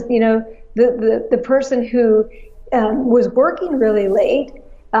them as, the person who was working really late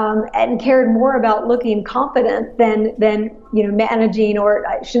and cared more about looking confident than managing, or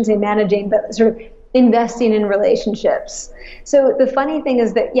I shouldn't say managing, but sort of investing in relationships. So the funny thing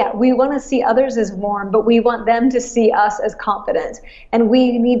is that, we want to see others as warm, but we want them to see us as confident. And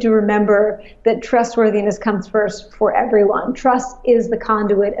we need to remember that trustworthiness comes first for everyone. Trust is the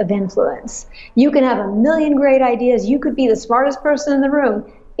conduit of influence. You can have a million great ideas. You could be the smartest person in the room.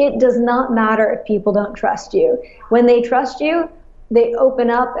 It does not matter if people don't trust you. When they trust you, they open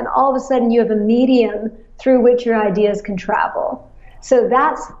up, and all of a sudden you have a medium through which your ideas can travel. So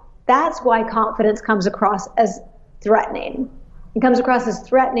that's why confidence comes across as threatening. It comes across as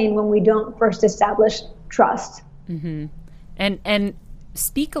threatening when we don't first establish trust. Mm-hmm. And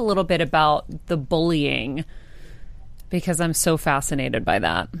speak a little bit about the bullying, because I'm so fascinated by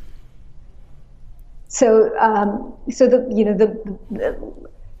that. So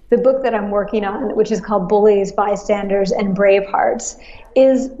the book that I'm working on, which is called Bullies, Bystanders, and Bravehearts,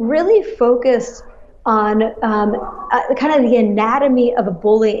 is really focused on kind of the anatomy of a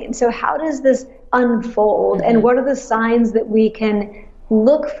bullying. So how does this unfold, and what are the signs that we can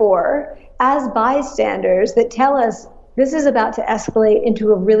look for as bystanders that tell us this is about to escalate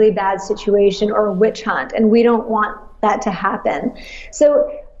into a really bad situation or a witch hunt, and we don't want that to happen. So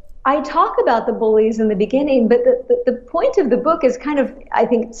I talk about the bullies in the beginning, but the point of the book is kind of, I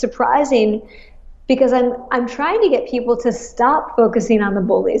think, surprising, because I'm trying to get people to stop focusing on the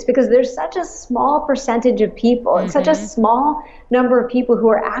bullies, because there's such a small percentage of people, and such a small number of people who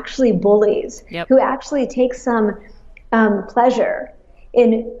are actually bullies, who actually take some pleasure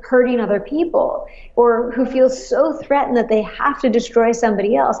in hurting other people, or who feel so threatened that they have to destroy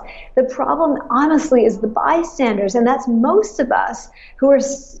somebody else. The problem, honestly, is the bystanders, and that's most of us, who are,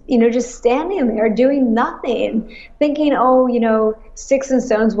 just standing there doing nothing, thinking, sticks and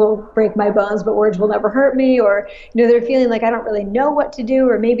stones will break my bones, but words will never hurt me, or, they're feeling like I don't really know what to do,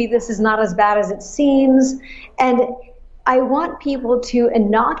 or maybe this is not as bad as it seems. And I want people to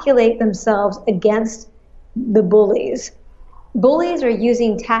inoculate themselves against the bullies. Bullies are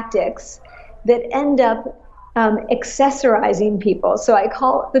using tactics that end up accessorizing people. So I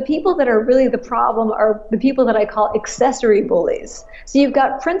call the people that are really the problem are the people that I call accessory bullies. So you've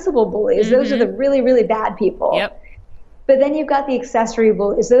got principal bullies. Those are the really, really bad people. But then you've got the accessory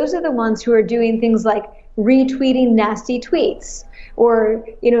bullies. Those are the ones who are doing things like retweeting nasty tweets, or,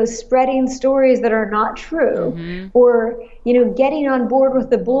 spreading stories that are not true, or, getting on board with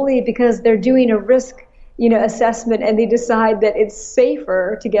the bully because they're doing a risk assessment, and they decide that it's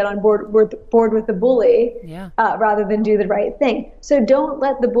safer to get on board with the bully rather than do the right thing. So don't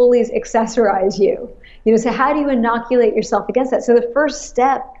let the bullies accessorize you. So how do you inoculate yourself against that? So the first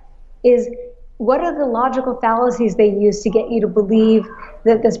step is, what are the logical fallacies they use to get you to believe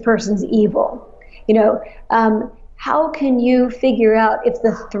that this person's evil? How can you figure out if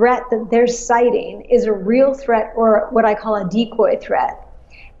the threat that they're citing is a real threat or what I call a decoy threat?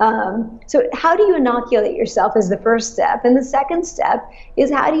 So how do you inoculate yourself is the first step. And the second step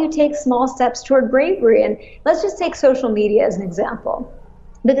is, how do you take small steps toward bravery? And let's just take social media as an example,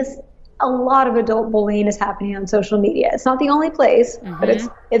 because a lot of adult bullying is happening on social media. It's not the only place, but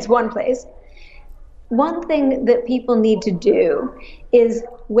it's one place. One thing that people need to do is,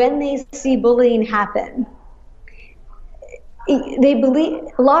 when they see bullying happen, they believe,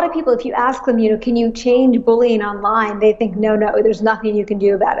 a lot of people, if you ask them, can you change bullying online? They think, no, there's nothing you can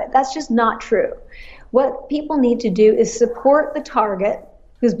do about it. That's just not true. What people need to do is support the target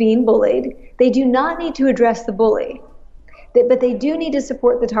who's being bullied. They do not need to address the bully, but they do need to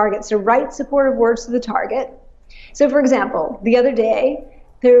support the target. So write supportive words to the target. So, for example, the other day,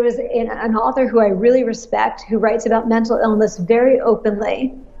 there was an author who I really respect, who writes about mental illness very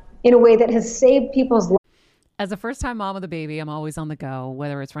openly in a way that has saved people's lives. As a first-time mom with a baby, I'm always on the go,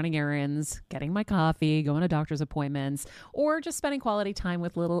 whether it's running errands, getting my coffee, going to doctor's appointments, or just spending quality time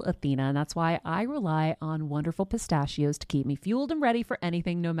with little Athena. And that's why I rely on wonderful pistachios to keep me fueled and ready for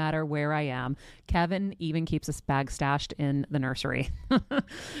anything, no matter where I am. Kevin even keeps a bag stashed in the nursery.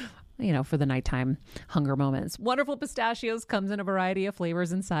 for the nighttime hunger moments. Wonderful Pistachios comes in a variety of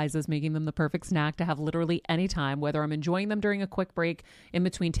flavors and sizes, making them the perfect snack to have literally any time, whether I'm enjoying them during a quick break in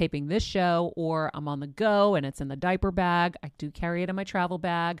between taping this show or I'm on the go and it's in the diaper bag. I do carry it in my travel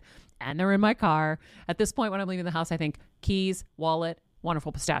bag and they're in my car. At this point, when I'm leaving the house, I think keys, wallet,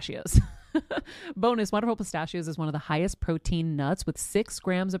 Wonderful Pistachios. Bonus, Wonderful Pistachios is one of the highest protein nuts with 6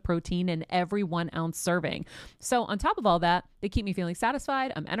 grams of protein in every 1 ounce serving. So on top of all that, they keep me feeling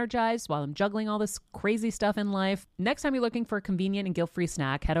satisfied. I'm energized while I'm juggling all this crazy stuff in life. Next time you're looking for a convenient and guilt-free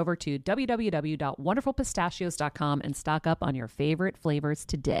snack, head over to www.wonderfulpistachios.com and stock up on your favorite flavors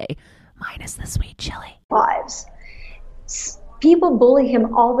today, minus the sweet chili. Lives. People bully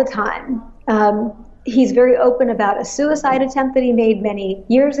him all the time. He's very open about a suicide attempt that he made many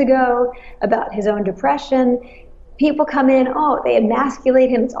years ago, about his own depression. People come in, they emasculate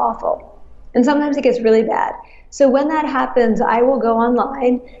him, it's awful. And sometimes it gets really bad. So when that happens, I will go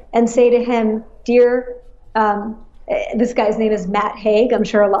online and say to him, dear, this guy's name is Matt Haig. I'm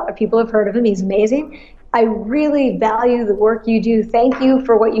sure a lot of people have heard of him. He's amazing. I really value the work you do. Thank you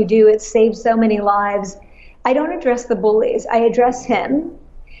for what you do. It saves so many lives. I don't address the bullies. I address him.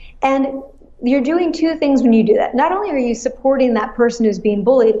 And you're doing 2 things when you do that. Not only are you supporting that person who's being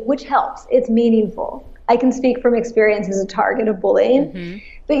bullied, which helps, it's meaningful. I can speak from experience as a target of bullying,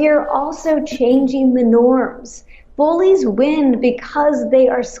 but you're also changing the norms. Bullies win because they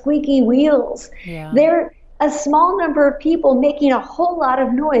are squeaky wheels. Yeah. They're a small number of people making a whole lot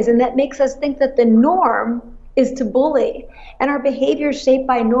of noise, and that makes us think that the norm is to bully, and our behavior is shaped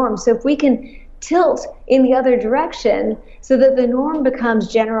by norms. So if we can tilt in the other direction so that the norm becomes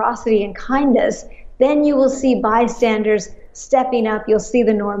generosity and kindness, then you will see bystanders stepping up. You'll see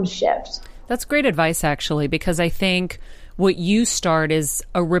the norms shift. That's great advice, actually, because I think what you start is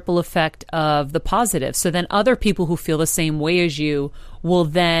a ripple effect of the positive. So then other people who feel the same way as you will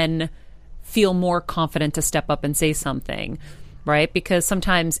then feel more confident to step up and say something, right? Because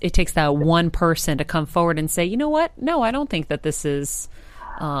sometimes it takes that one person to come forward and say, you know what? No, I don't think that this is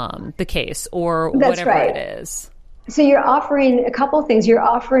the case, or That's whatever right. it is. So you're offering a couple things. You're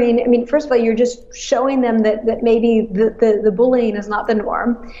offering, first of all, you're just showing them that maybe the bullying is not the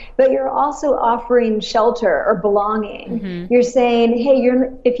norm, but you're also offering shelter or belonging. You're saying, hey,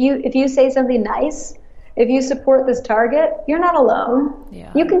 if you say something nice, if you support this target, you're not alone.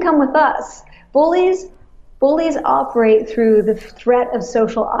 Yeah. You can come with us. Bullies operate through the threat of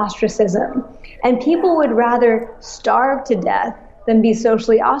social ostracism, and people would rather starve to death than be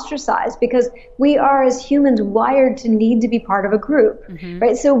socially ostracized, because we are as humans wired to need to be part of a group,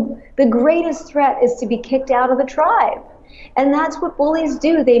 right? So the greatest threat is to be kicked out of the tribe. And that's what bullies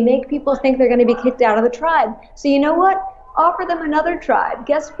do. They make people think they're going to be kicked out of the tribe. So you know what? Offer them another tribe.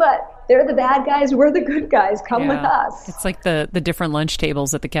 Guess what? They're the bad guys. We're the good guys. Come with us. It's like the different lunch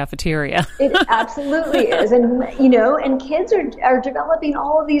tables at the cafeteria. It absolutely is. And, and kids are developing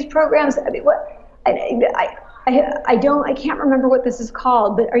all of these programs. I can't remember what this is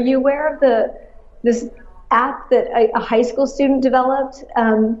called, but are you aware of this app that a high school student developed,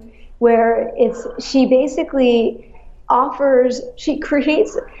 where she basically she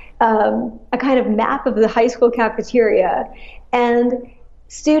creates a kind of map of the high school cafeteria, and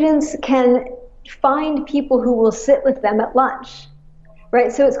students can find people who will sit with them at lunch,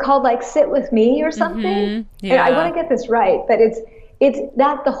 right? So it's called like Sit With Me or something. Yeah. And I want to get this right, but it's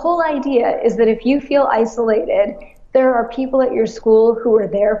that the whole idea is that if you feel isolated, there are people at your school who are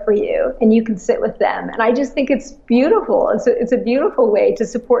there for you, and you can sit with them. And I just think it's beautiful. It's a beautiful way to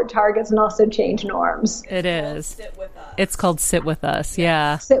support targets and also change norms. It is. Sit with us. It's called Sit With Us.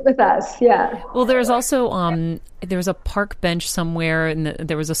 Yeah. Sit with us. Yeah. Well, there's also there's a park bench somewhere, and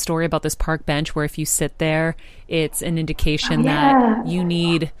there was a story about this park bench where if you sit there, it's an indication that you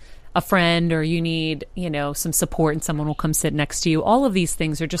need a friend, or you need, some support, and someone will come sit next to you. All of these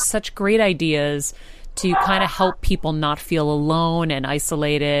things are just such great ideas to kind of help people not feel alone and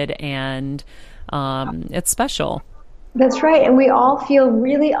isolated, and it's special. That's right. And we all feel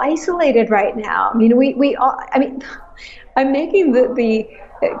really isolated right now. We all, I'm making the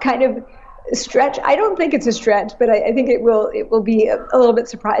kind of stretch. I don't think it's a stretch, but I think it will be a little bit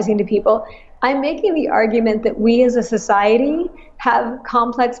surprising to people. I'm making the argument that we as a society have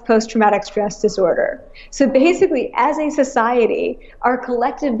complex post-traumatic stress disorder. So basically, as a society, our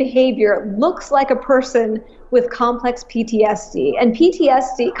collective behavior looks like a person with complex PTSD. And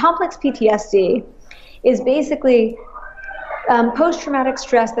complex PTSD, is basically post-traumatic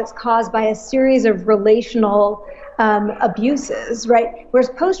stress that's caused by a series of relational abuses, right? Whereas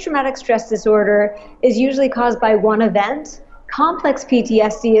post-traumatic stress disorder is usually caused by one event. Complex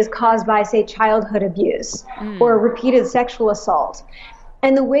PTSD is caused by, say, childhood abuse or repeated sexual assault.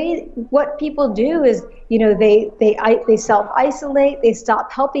 And the way what people do is, they self-isolate, they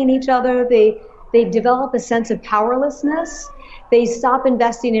stop helping each other, they develop a sense of powerlessness, they stop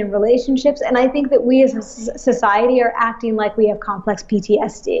investing in relationships, and I think that we as a society are acting like we have complex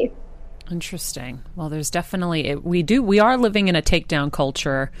PTSD. Interesting. Well, there's definitely we are living in a takedown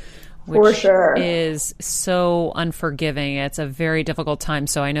culture, which for sure is so unforgiving. It's a very difficult time.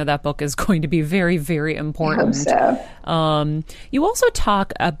 So I know that book is going to be very, very important. I hope so. You also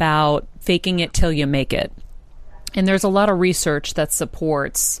talk about faking it till you make it. And there's a lot of research that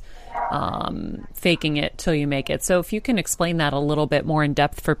supports faking it till you make it. So if you can explain that a little bit more in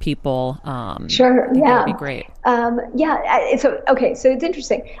depth for people, sure, that would be great. So it's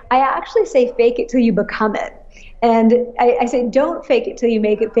interesting. I actually say fake it till you become it. And I say, don't fake it till you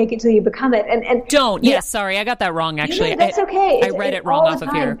make it, fake it till you become it. And don't. Yes, sorry, I got that wrong. Actually, that's okay. I read it wrong off of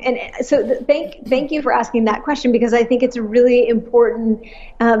here. And so thank you for asking that question, because I think it's a really important.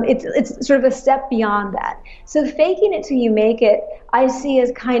 It's sort of a step beyond that. So faking it till you make it, I see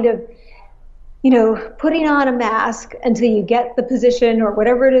as kind of, putting on a mask until you get the position or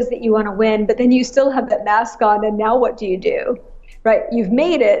whatever it is that you want to win, but then you still have that mask on, and now what do? Right? You've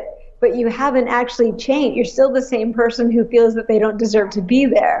made it, but you haven't actually changed. You're still the same person who feels that they don't deserve to be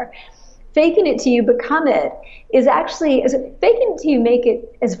there. Faking it till you become it is actually, faking it till you make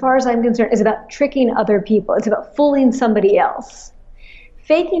it, as far as I'm concerned, is about tricking other people. It's about fooling somebody else.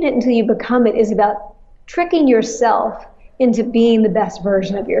 Faking it until you become it is about tricking yourself into being the best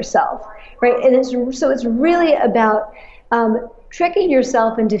version of yourself, right? And it's really about tricking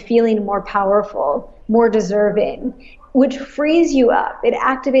yourself into feeling more powerful, more deserving, which frees you up. It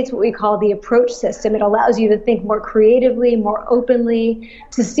activates what we call the approach system. It allows you to think more creatively, more openly,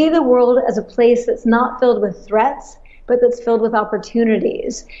 to see the world as a place that's not filled with threats, but that's filled with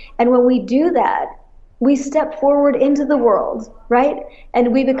opportunities. And when we do that, we step forward into the world, right?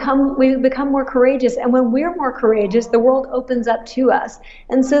 And we become more courageous. And when we're more courageous, the world opens up to us.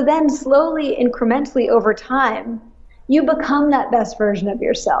 And so then slowly, incrementally over time, you become that best version of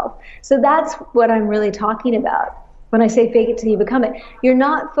yourself. So that's what I'm really talking about when I say fake it till you become it. You're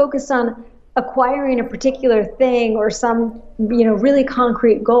not focused on acquiring a particular thing or some, really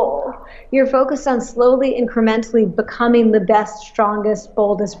concrete goal. You're focused on slowly, incrementally becoming the best, strongest,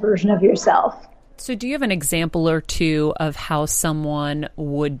 boldest version of yourself. So do you have an example or two of how someone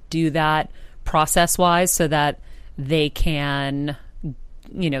would do that process-wise so that they can,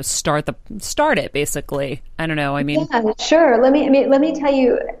 start it basically? I don't know. I mean, yeah, sure. Let me tell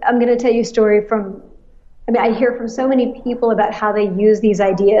you. I'm going to tell you a story from. I hear from so many people about how they use these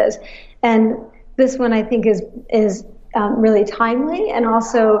ideas, and this one I think is really timely, and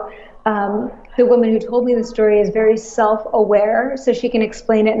also the woman who told me the story is very self-aware, so she can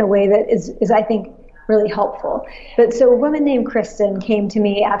explain it in a way that is I think really helpful. But so a woman named Kristen came to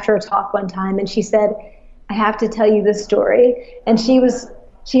me after a talk one time, and she said, "I have to tell you this story." And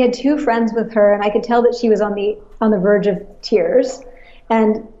she had two friends with her, and I could tell that she was on the verge of tears.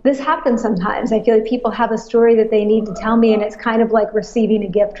 And this happens sometimes. I feel like people have a story that they need to tell me, and it's kind of like receiving a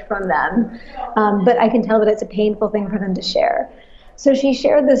gift from them. But I can tell that it's a painful thing for them to share. So she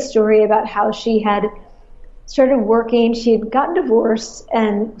shared this story about how she had started working. She had gotten divorced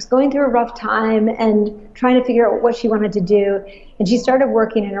and was going through a rough time and trying to figure out what she wanted to do. And she started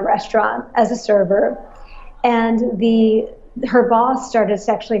working in a restaurant as a server. And her boss started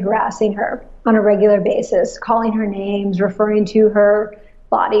sexually harassing her on a regular basis, calling her names, referring to her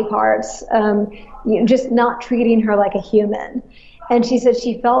body parts, just not treating her like a human. And she said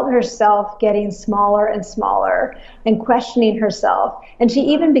she felt herself getting smaller and smaller and questioning herself. And she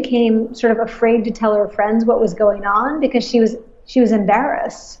even became sort of afraid to tell her friends what was going on because she was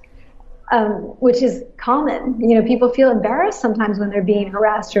embarrassed, which is common. People feel embarrassed sometimes when they're being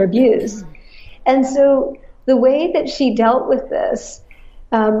harassed or abused. And so the way that she dealt with this,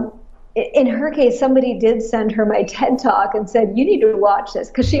 in her case, somebody did send her my TED Talk and said, you need to watch this,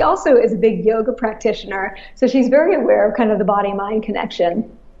 because she also is a big yoga practitioner, so she's very aware of kind of the body-mind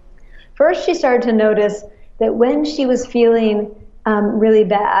connection. First, she started to notice that when she was feeling really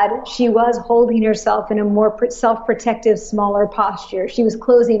bad, she was holding herself in a more self-protective, smaller posture. She was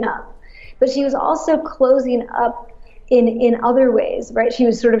closing up. But she was also closing up in other ways, right? She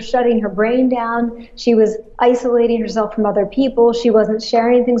was sort of shutting her brain down. She was isolating herself from other people. She wasn't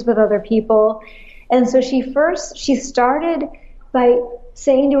sharing things with other people. And so she started by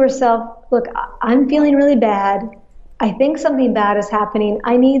saying to herself, look, I'm feeling really bad. I think something bad is happening.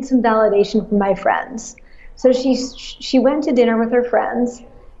 I need some validation from my friends. So she went to dinner with her friends.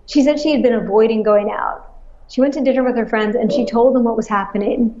 She said she had been avoiding going out. She went to dinner with her friends and she told them what was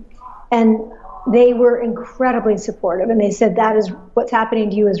happening. And they were incredibly supportive, and they said, that is what's happening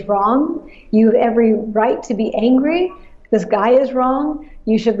to you is wrong. You have every right to be angry. This guy is wrong.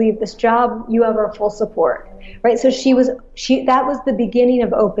 You should leave this job. You have our full support, right? So that was the beginning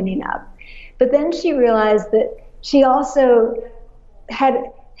of opening up. But then she realized that she also had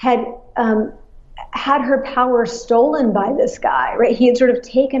her power stolen by this guy, right? He had sort of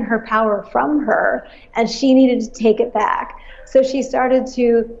taken her power from her, and she needed to take it back. So she started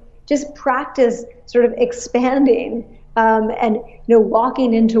to just practice sort of expanding and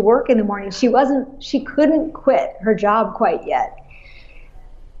walking into work in the morning. She couldn't quit her job quite yet.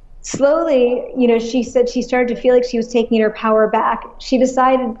 Slowly, she said she started to feel like she was taking her power back. She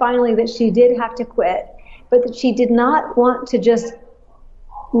decided finally that she did have to quit, but that she did not want to just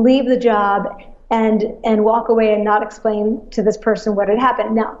leave the job and walk away and not explain to this person what had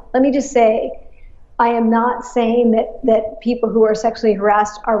happened. Now, let me just say, I am not saying that people who are sexually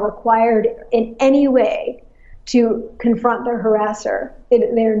harassed are required in any way to confront their harasser.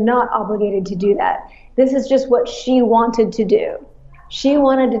 They're not obligated to do that. This is just what she wanted to do. She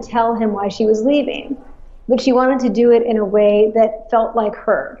wanted to tell him why she was leaving, but she wanted to do it in a way that felt like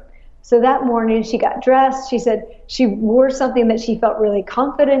her. So that morning she got dressed. She said she wore something that she felt really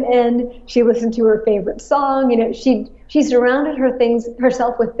confident in. She listened to her favorite song. She surrounded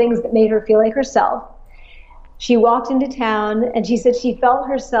herself with things that made her feel like herself. She walked into town, and she said she felt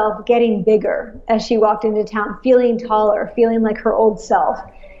herself getting bigger as she walked into town, feeling taller, feeling like her old self.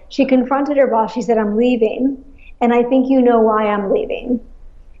 She confronted her boss. She said, I'm leaving, and I think you know why I'm leaving.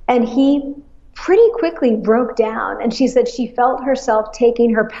 And he pretty quickly broke down, and she said she felt herself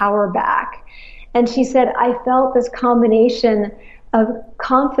taking her power back. And she said, I felt this combination of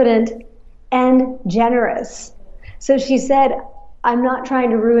confident and generous. So she said, I'm not trying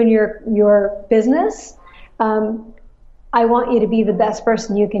to ruin your business. I want you to be the best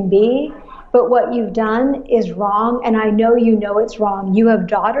person you can be, but what you've done is wrong, and I know you know it's wrong. You have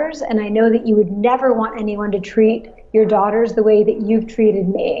daughters, and I know that you would never want anyone to treat your daughters the way that you've treated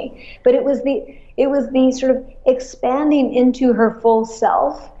me. But it was the sort of expanding into her full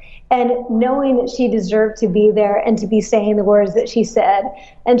self and knowing that she deserved to be there and to be saying the words that she said.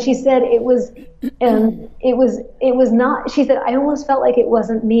 And she said it was not, she said, I almost felt like it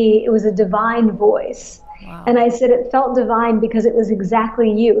wasn't me. It was a divine voice. Wow. And I said it felt divine because it was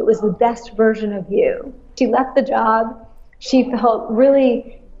exactly you. It was the best version of you. She left the job. She felt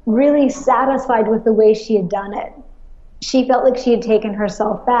really, really satisfied with the way she had done it. She felt like she had taken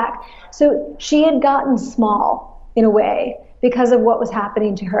herself back. So she had gotten small in a way because of what was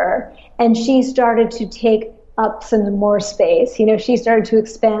happening to her. And she started to take up some more space. She started to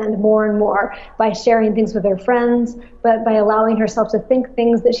expand more and more by sharing things with her friends, but by allowing herself to think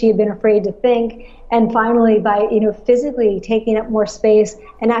things that she had been afraid to think. And finally, by, physically taking up more space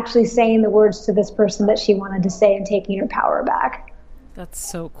and actually saying the words to this person that she wanted to say and taking her power back. That's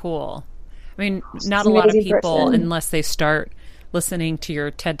so cool. I mean, not a lot of people, unless they start listening to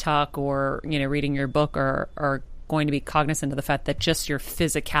your TED Talk or, reading your book, are going to be cognizant of the fact that just your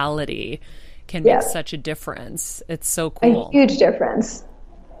physicality can make such a difference. It's so cool. A huge difference.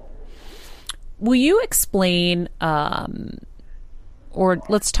 Will you explain, or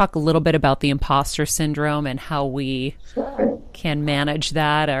let's talk a little bit about the imposter syndrome and how we can manage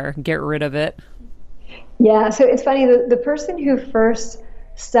that or get rid of it? Yeah, so it's funny, the person who first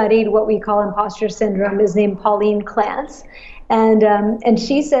studied what we call imposter syndrome is named Pauline Clance. And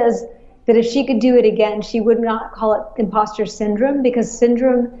she says that if she could do it again, she would not call it imposter syndrome, because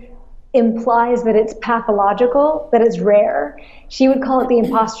syndrome implies that it's pathological, that it's rare. She would call it the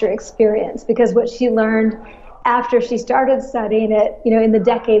imposter experience, because what she learned after she started studying it, in the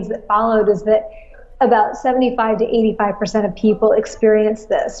decades that followed, is that about 75 to 85% of people experience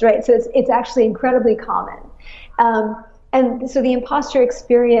this, right? So it's actually incredibly common. And so the imposter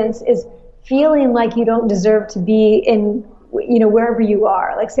experience is feeling like you don't deserve to be in, wherever you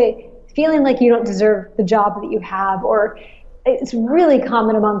are. Like, say, feeling like you don't deserve the job that you have, or it's really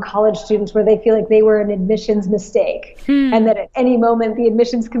common among college students where they feel like they were an admissions mistake, and that at any moment the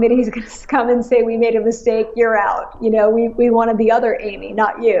admissions committee is going to come and say, we made a mistake, you're out. We wanted the other Amy,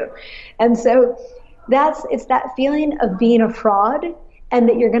 not you. And so it's that feeling of being a fraud and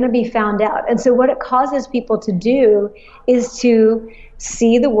that you're going to be found out. And so what it causes people to do is to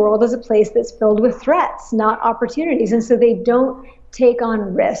see the world as a place that's filled with threats, not opportunities. And so they don't take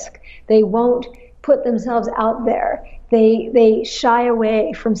on risk. They won't put themselves out there. They shy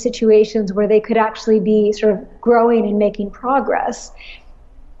away from situations where they could actually be sort of growing and making progress.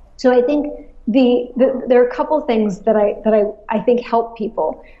 So I think there are a couple things that I think help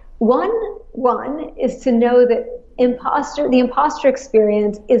people. One is to know that the imposter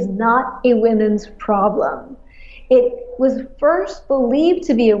experience is not a women's problem. It was first believed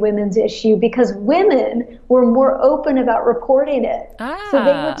to be a women's issue because women were more open about reporting it. So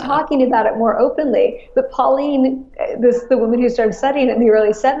they were talking about it more openly. But Pauline, the woman who started studying it in the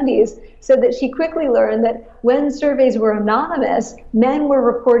early 70s, said that she quickly learned that when surveys were anonymous, men were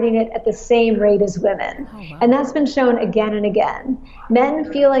reporting it at the same rate as women. Oh, wow. And that's been shown again and again.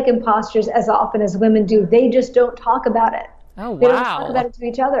 Men feel like imposters as often as women do. They just don't talk about it. Oh, wow. They don't talk about it to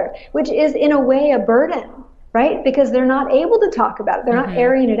each other, which is in a way a burden. Right? Because they're not able to talk about it. They're not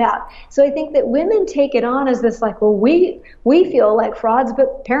airing it out. So I think that women take it on as this like, well, we feel like frauds,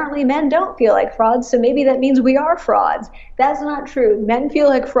 but apparently men don't feel like frauds. So maybe that means we are frauds. That's not true. Men feel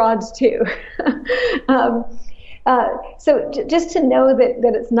like frauds too. So just to know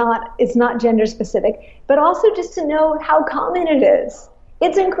that it's not gender specific, but also just to know how common it is.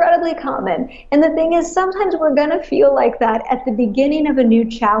 It's incredibly common. And the thing is, sometimes we're going to feel like that at the beginning of a new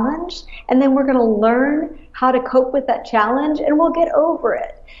challenge, and then we're going to learn how to cope with that challenge, and we'll get over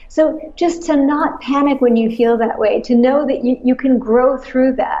it. So just to not panic when you feel that way, to know that you can grow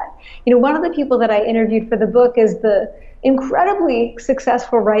through that. You know, one of the people that I interviewed for the book is the incredibly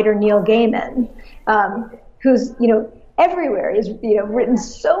successful writer Neil Gaiman, who's, everywhere. He's, written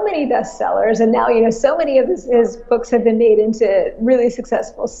so many bestsellers, and now, so many of his books have been made into really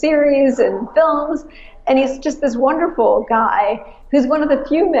successful series and films. And he's just this wonderful guy who's one of the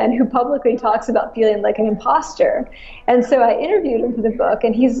few men who publicly talks about feeling like an imposter. And so I interviewed him for the book,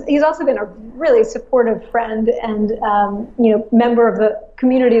 and he's also been a really supportive friend and, member of the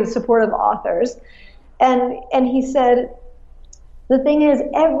community of supportive authors. And he said, the thing is,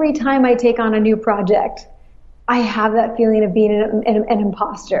 every time I take on a new project, I have that feeling of being an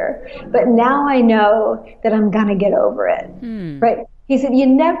imposter. But now I know that I'm going to get over it. Right? He said, you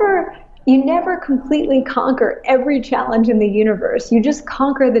never completely conquer every challenge in the universe. You just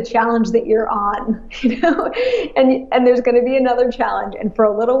conquer the challenge that you're on, and there's going to be another challenge. And for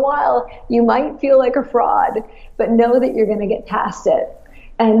a little while, you might feel like a fraud, but know that you're going to get past it.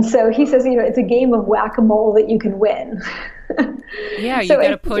 And so he says, it's a game of whack-a-mole that you can win. Yeah, you got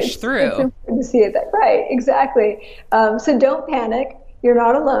to push through. It's important to see it that right, exactly. So don't panic. You're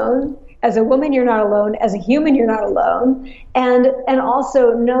not alone. As a woman, you're not alone. As a human, you're not alone. And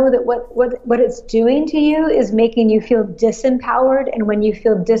also know that what it's doing to you is making you feel disempowered. And when you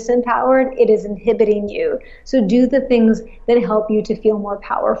feel disempowered, it is inhibiting you. So do the things that help you to feel more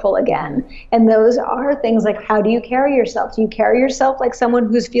powerful again. And those are things like, how do you carry yourself? Do you carry yourself like someone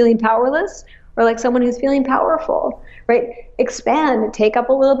who's feeling powerless or like someone who's feeling powerful? Right? Expand, take up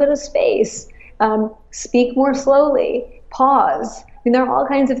a little bit of space, speak more slowly, pause. There are all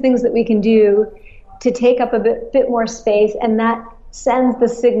kinds of things that we can do to take up a bit more space, and that sends the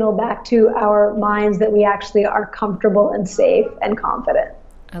signal back to our minds that we actually are comfortable and safe and confident.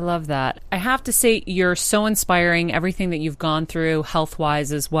 I love that. I have to say, you're so inspiring, everything that you've gone through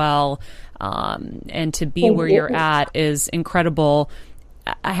health-wise as well, and to be where you're at is incredible.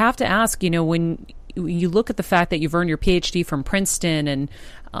 I have to ask, when you look at the fact that you've earned your PhD from Princeton and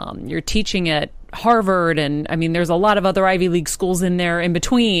you're teaching at Harvard, and I mean, there's a lot of other Ivy League schools in there in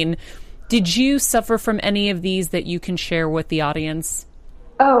between. Did you suffer from any of these that you can share with the audience?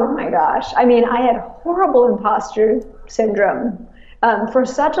 Oh my gosh. I mean, I had horrible imposter syndrome for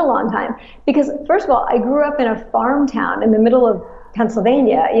such a long time because, first of all, I grew up in a farm town in the middle of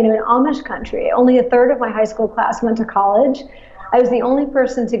Pennsylvania, in Amish country. Only a third of my high school class went to college. I was the only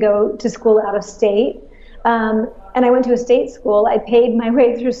person to go to school out of state. And I went to a state school. I paid my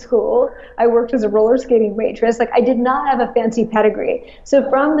way through school. I worked as a roller skating waitress. I did not have a fancy pedigree. So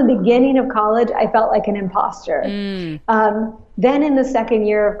from the beginning of college, I felt like an imposter. Then in the second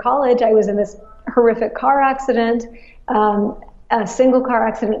year of college, I was in this horrific car accident, a single car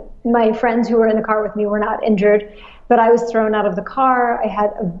accident. My friends who were in the car with me were not injured, but I was thrown out of the car. I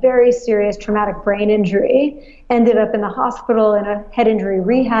had a very serious traumatic brain injury, ended up in the hospital in a head injury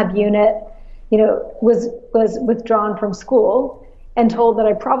rehab unit. Was withdrawn from school and told that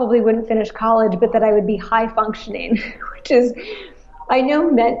I probably wouldn't finish college, but that I would be high functioning, which is, I know,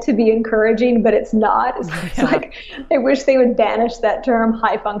 meant to be encouraging, but it's not. It's like, I wish they would banish that term,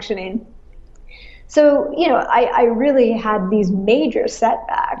 high functioning. So, I really had these major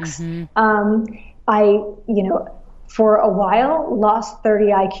setbacks. I, for a while, lost 30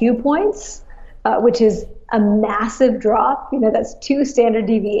 IQ points, which is a massive drop. That's 2 standard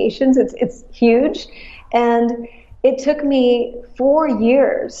deviations. It's huge. And it took me 4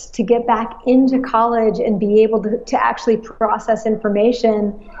 years to get back into college and be able to actually process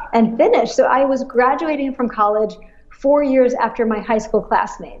information and finish. So I was graduating from college 4 years after my high school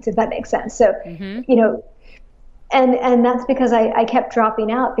classmates, if that makes sense. So, And that's because I kept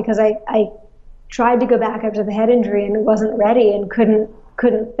dropping out because I tried to go back after the head injury and wasn't ready and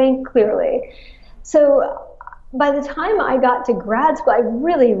couldn't think clearly. So by the time I got to grad school, I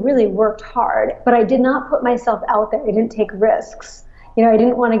really, really worked hard, but I did not put myself out there. I didn't take risks. You know, I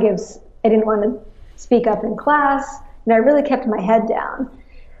didn't want to speak up in class, and I really kept my head down.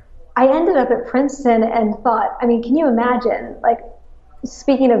 I ended up at Princeton and thought, I mean, can you imagine, like,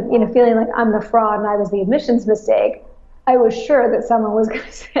 speaking of, you know, feeling like I'm the fraud and I was the admissions mistake, I was sure that someone was going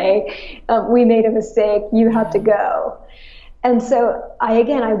to say, we made a mistake, you have to go. And so I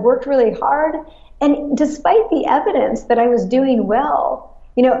worked really hard. And despite the evidence that I was doing well,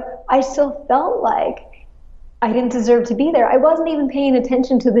 you know, I still felt like I didn't deserve to be there. I wasn't even paying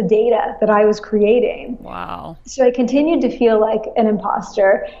attention to the data that I was creating. Wow. So I continued to feel like an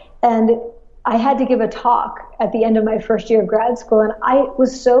imposter. And I had to give a talk at the end of my first year of grad school. And I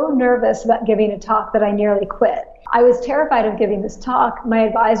was so nervous about giving a talk that I nearly quit. I was terrified of giving this talk. My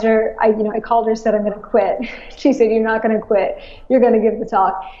advisor, I called her, said, I'm going to quit. She said, you're not going to quit. You're going to give the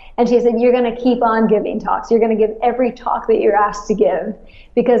talk. And she said, you're going to keep on giving talks. You're going to give every talk that you're asked to give,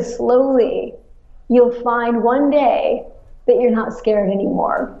 because slowly you'll find one day that you're not scared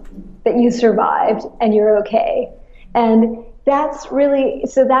anymore, that you survived and you're okay. And that's really,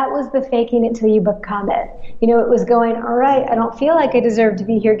 so that was the faking it till you become it. You know, it was going, all right, I don't feel like I deserve to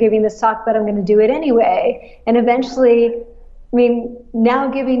be here giving this talk, but I'm going to do it anyway. And eventually, I mean, now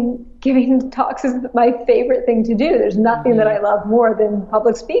giving talks is my favorite thing to do. There's nothing that I love more than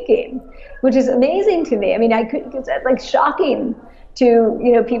public speaking, which is amazing to me. I mean, it's like shocking to,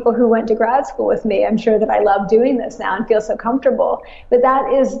 you know, people who went to grad school with me. I'm sure that I love doing this now and feel so comfortable. But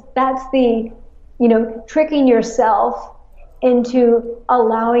that's the, you know, tricking yourself into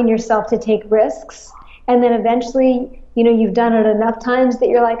allowing yourself to take risks. And then eventually, you know, you've done it enough times that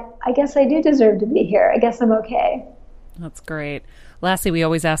you're like, I guess I do deserve to be here. I guess I'm okay. That's great. Lastly, we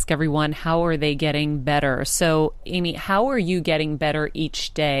always ask everyone, how are they getting better? So, Amy, how are you getting better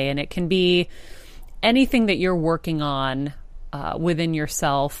each day? And it can be anything that you're working on within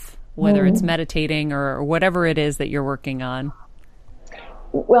yourself, whether it's meditating or whatever it is that you're working on.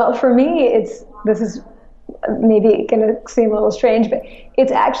 Well, for me, this is maybe going to seem a little strange, but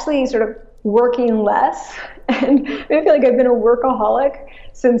it's actually sort of working less. And I feel like I've been a workaholic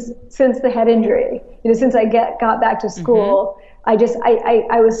since the head injury. You know, since I got back to school, I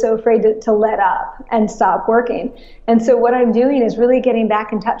was so afraid to let up and stop working. And so what I'm doing is really getting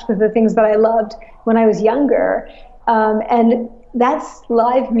back in touch with the things that I loved when I was younger. And that's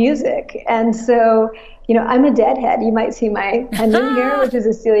live music. And so, you know, I'm a Deadhead. You might see my pendant here, which is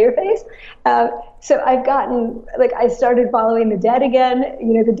a Steal Your Face. So I've gotten, like, I started following the Dead again.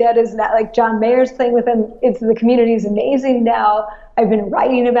 You know, the Dead is that, like, John Mayer's playing with them. The community is amazing now. I've been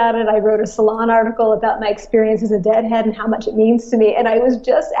writing about it. I wrote a Salon article about my experience as a Deadhead and how much it means to me. And I was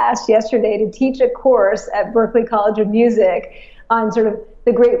just asked yesterday to teach a course at Berklee College of Music on sort of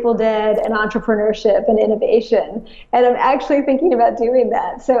the Grateful Dead and entrepreneurship and innovation. And I'm actually thinking about doing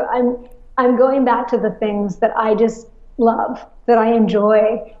that. So I'm going back to the things that I just love, that I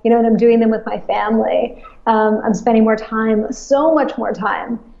enjoy, you know, and I'm doing them with my family. I'm spending so much more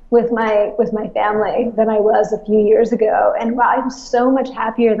time with my family than I was a few years ago. And wow, I'm so much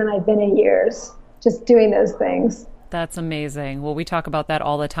happier than I've been in years just doing those things. That's amazing. Well, we talk about that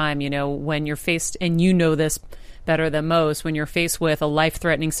all the time, you know, when you're faced, and you know this better than most, when you're faced with a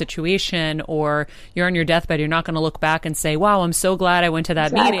life-threatening situation or you're on your deathbed, you're not going to look back and say, wow, I'm so glad I went to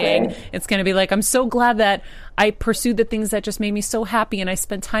that meeting. It's going to be like, I'm so glad that I pursued the things that just made me so happy and I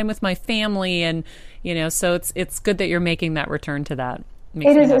spent time with my family. And, you know, so it's good that you're making that return to that.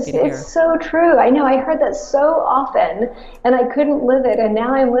 It's so true. I know I heard that so often and I couldn't live it, and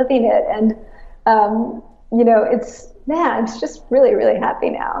now I'm living it. And, you know, I'm just really, really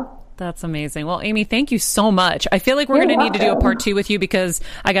happy now. That's amazing. Well, Amy, thank you so much. I feel like we're going to need to do a part 2 with you, because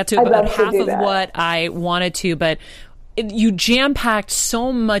I got to about half of what I wanted to, but you jam-packed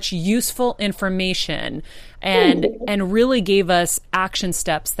so much useful information and really gave us action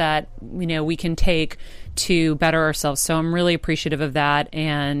steps that, you know, we can take to better ourselves. So I'm really appreciative of that.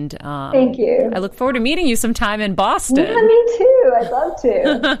 And thank you. I look forward to meeting you sometime in Boston. Yeah, me too. I'd love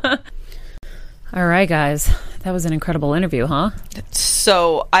to. All right, guys. That was an incredible interview, huh?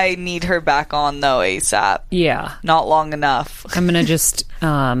 So I need her back on, though, ASAP. Yeah. Not long enough. I'm going to just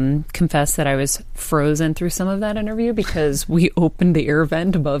confess that I was frozen through some of that interview because we opened the air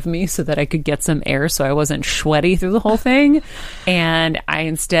vent above me so that I could get some air so I wasn't sweaty through the whole thing. And I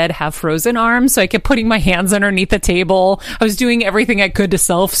instead have frozen arms, so I kept putting my hands underneath the table. I was doing everything I could to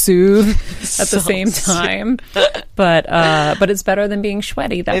self-soothe at the same time. But it's better than being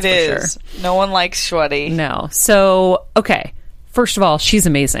sweaty, that's for sure. No one likes sweaty. No. So, okay. First of all, she's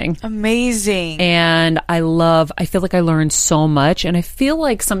amazing. Amazing. And I feel like I learned so much. And I feel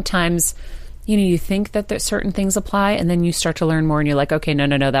like sometimes, you think that certain things apply and then you start to learn more and you're like, okay,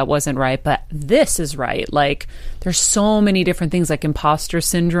 no, that wasn't right. But this is right. Like, there's so many different things like imposter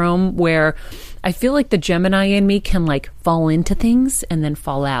syndrome where I feel like the Gemini in me can like fall into things and then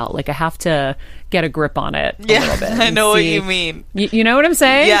fall out. Like I have to get a grip on it a little bit. I know what you mean. You know what I'm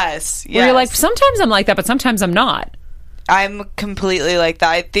saying? Yes. Where you're like, sometimes I'm like that, but sometimes I'm not. I'm completely like that.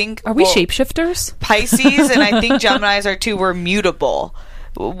 I think... Are we shapeshifters? Pisces, and I think Geminis are too, we're mutable,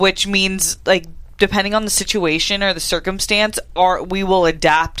 which means, like, depending on the situation or the circumstance, we will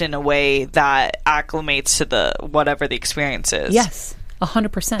adapt in a way that acclimates to the whatever the experience is. Yes,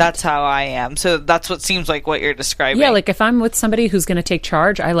 100%. That's how I am. So that's what seems like what you're describing. Yeah, like if I'm with somebody who's going to take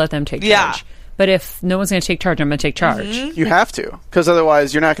charge, I let them take charge. Yeah. But if no one's going to take charge, I'm going to take charge. Mm-hmm. You have to, because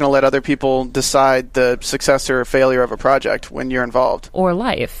otherwise you're not going to let other people decide the success or failure of a project when you're involved. Or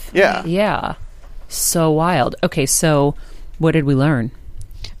life. Yeah. Yeah. So wild. Okay, so what did we learn?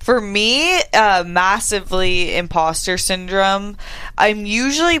 For me, massively imposter syndrome. I'm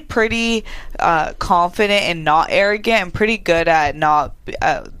usually pretty confident and not arrogant. I'm pretty good at not...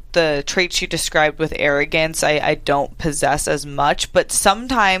 the traits you described with arrogance, I don't possess as much, but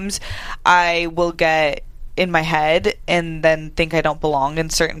sometimes I will get in my head and then think I don't belong in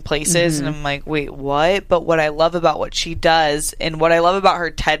certain places, and I'm like, wait, what? But what I love about what she does, and what I love about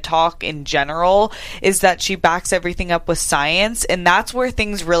her TED Talk in general, is that she backs everything up with science, and that's where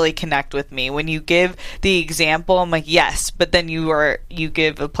things really connect with me. When you give the example, I'm like, yes, but then you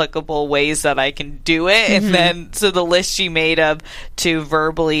give applicable ways that I can do it, and then, so the list she made of to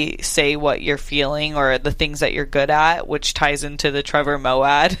verbally say what you're feeling or the things that you're good at, which ties into the Trevor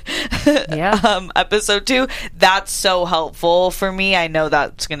Moawad episode 2, that's so helpful for me. I know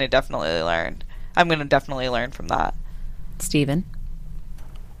that's going to definitely learn. I'm going to definitely learn from that. Steven?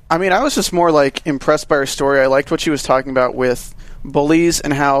 I mean, I was just more like impressed by her story. I liked what she was talking about with bullies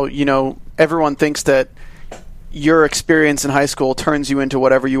and how, everyone thinks that your experience in high school turns you into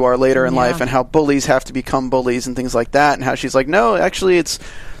whatever you are later in life, and how bullies have to become bullies and things like that, and how she's like, no, actually it's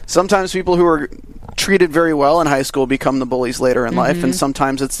sometimes people who are treated very well in high school become the bullies later in life, and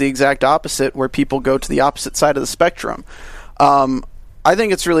sometimes it's the exact opposite where people go to the opposite side of the spectrum. I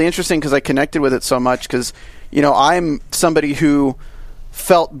think it's really interesting because I connected with it so much because, I'm somebody who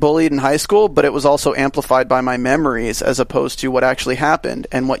felt bullied in high school, but it was also amplified by my memories as opposed to what actually happened.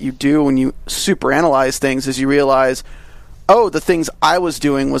 And what you do when you superanalyze things is you realize, oh, the things I was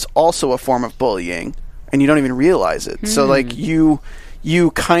doing was also a form of bullying, and you don't even realize it. So, like, you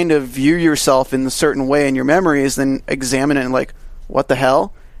kind of view yourself in a certain way in your memories, then examine it and like, what the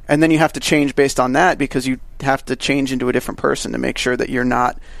hell? And then you have to change based on that because you have to change into a different person to make sure that you're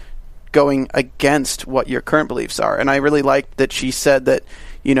not going against what your current beliefs are. And I really liked that she said that,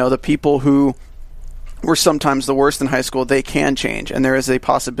 the people who were sometimes the worst in high school, they can change. And there is a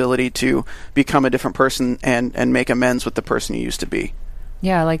possibility to become a different person and make amends with the person you used to be.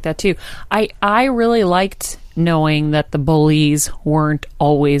 Yeah, I like that too. I really liked knowing that the bullies weren't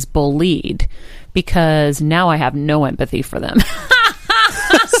always bullied because now I have no empathy for them.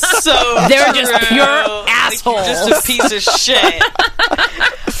 So they're just pure assholes. Like, you're just a piece of shit.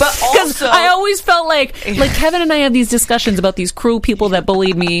 But also, I always felt like Kevin and I have these discussions about these cruel people that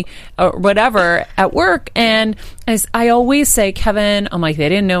bullied me or whatever at work, and as I always say, Kevin, I'm like, they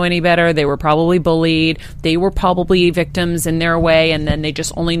didn't know any better. They were probably bullied. They were probably victims in their way, and then they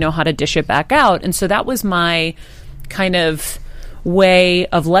just only know how to dish it back out. And so that was my kind of way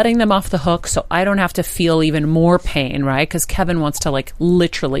of letting them off the hook so I don't have to feel even more pain, right? Because Kevin wants to like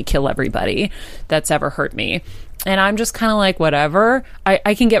literally kill everybody that's ever hurt me. And I'm just kind of like, whatever.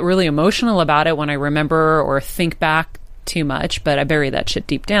 I can get really emotional about it when I remember or think back too much, but I bury that shit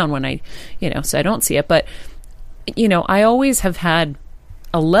deep down when I, so I don't see it. But, I always have had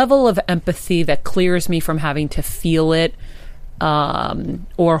a level of empathy that clears me from having to feel it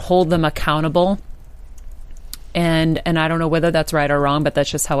or hold them accountable. And I don't know whether that's right or wrong, but that's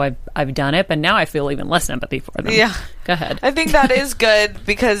just how I've done it. But now I feel even less empathy for them. Yeah. Go ahead. I think that is good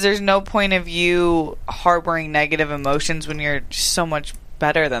because there's no point of you harboring negative emotions when you're so much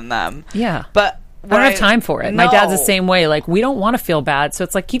better than them. Yeah. But I don't have time for it. No. My dad's the same way. Like, we don't want to feel bad. So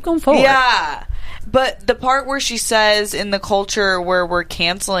it's like, keep going forward. Yeah. But the part where she says in the culture where we're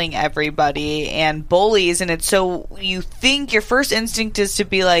canceling everybody and bullies, and it's so you think your first instinct is to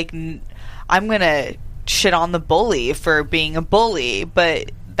be like, I'm going to shit on the bully for being a bully,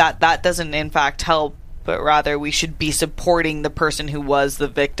 but that doesn't in fact help, but rather we should be supporting the person who was the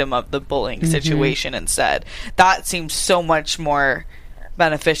victim of the bullying situation instead. That seems so much more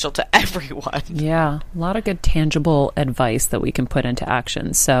beneficial to everyone. Yeah, a lot of good tangible advice that we can put into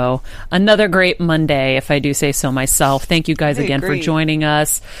action. So another great Monday, if I do say so myself. Thank you guys again for joining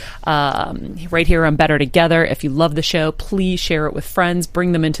us right here on Better Together. If you love the show, please share it with friends,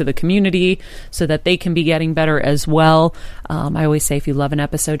 bring them into the community so that they can be getting better as well. I always say if you love an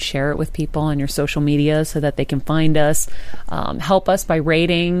episode, share it with people on your social media so that they can find us. Help us by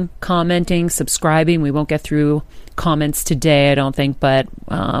rating, commenting, subscribing. We won't get through comments today, I don't think, but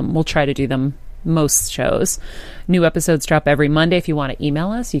we'll try to do them most shows. New episodes drop every Monday. If you want to email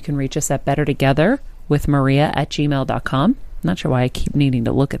us, you can reach us at bettertogetherwithmaria@gmail.com. Not sure why I keep needing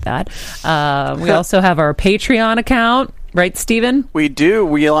to look at that. We also have our Patreon account. Right, Stephen? We do.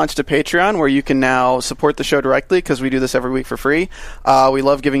 We launched a Patreon where you can now support the show directly because we do this every week for free. We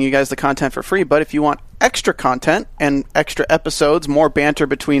love giving you guys the content for free, but if you want extra content and extra episodes, more banter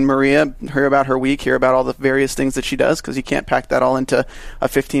between Maria, hear about her week, hear about all the various things that she does, because you can't pack that all into a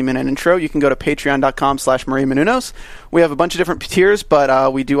 15-minute intro, you can go to patreon.com/Maria Menounos. We have a bunch of different tiers,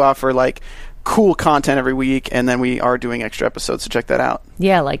 but we do offer cool content every week, and then we are doing extra episodes, so check that out.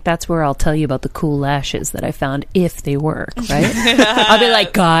 Yeah, that's where I'll tell you about the cool lashes that I found if they work, right? I'll be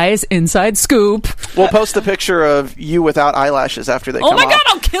like, guys, inside scoop. We'll post a picture of you without eyelashes after they come off. Oh my God,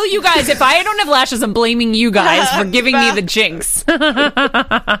 I'll kill you guys. If I don't have lashes, I'm blaming you guys for giving me the jinx.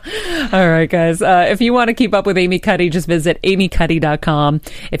 All right, guys. If you want to keep up with Amy Cuddy, just visit amycuddy.com.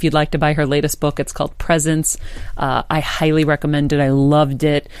 If you'd like to buy her latest book, it's called Presence. I highly recommend it. I loved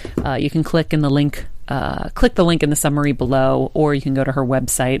it. You can click the link in the summary below, or you can go to her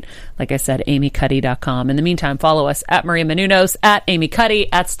website, like I said, amycuddy.com. In the meantime, follow us at Maria Menounos, at Amy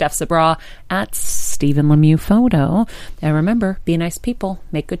Cuddy, at Steph Sabra, at Stephen Lemieux Photo. And remember, be nice people,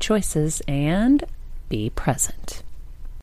 make good choices, and be present.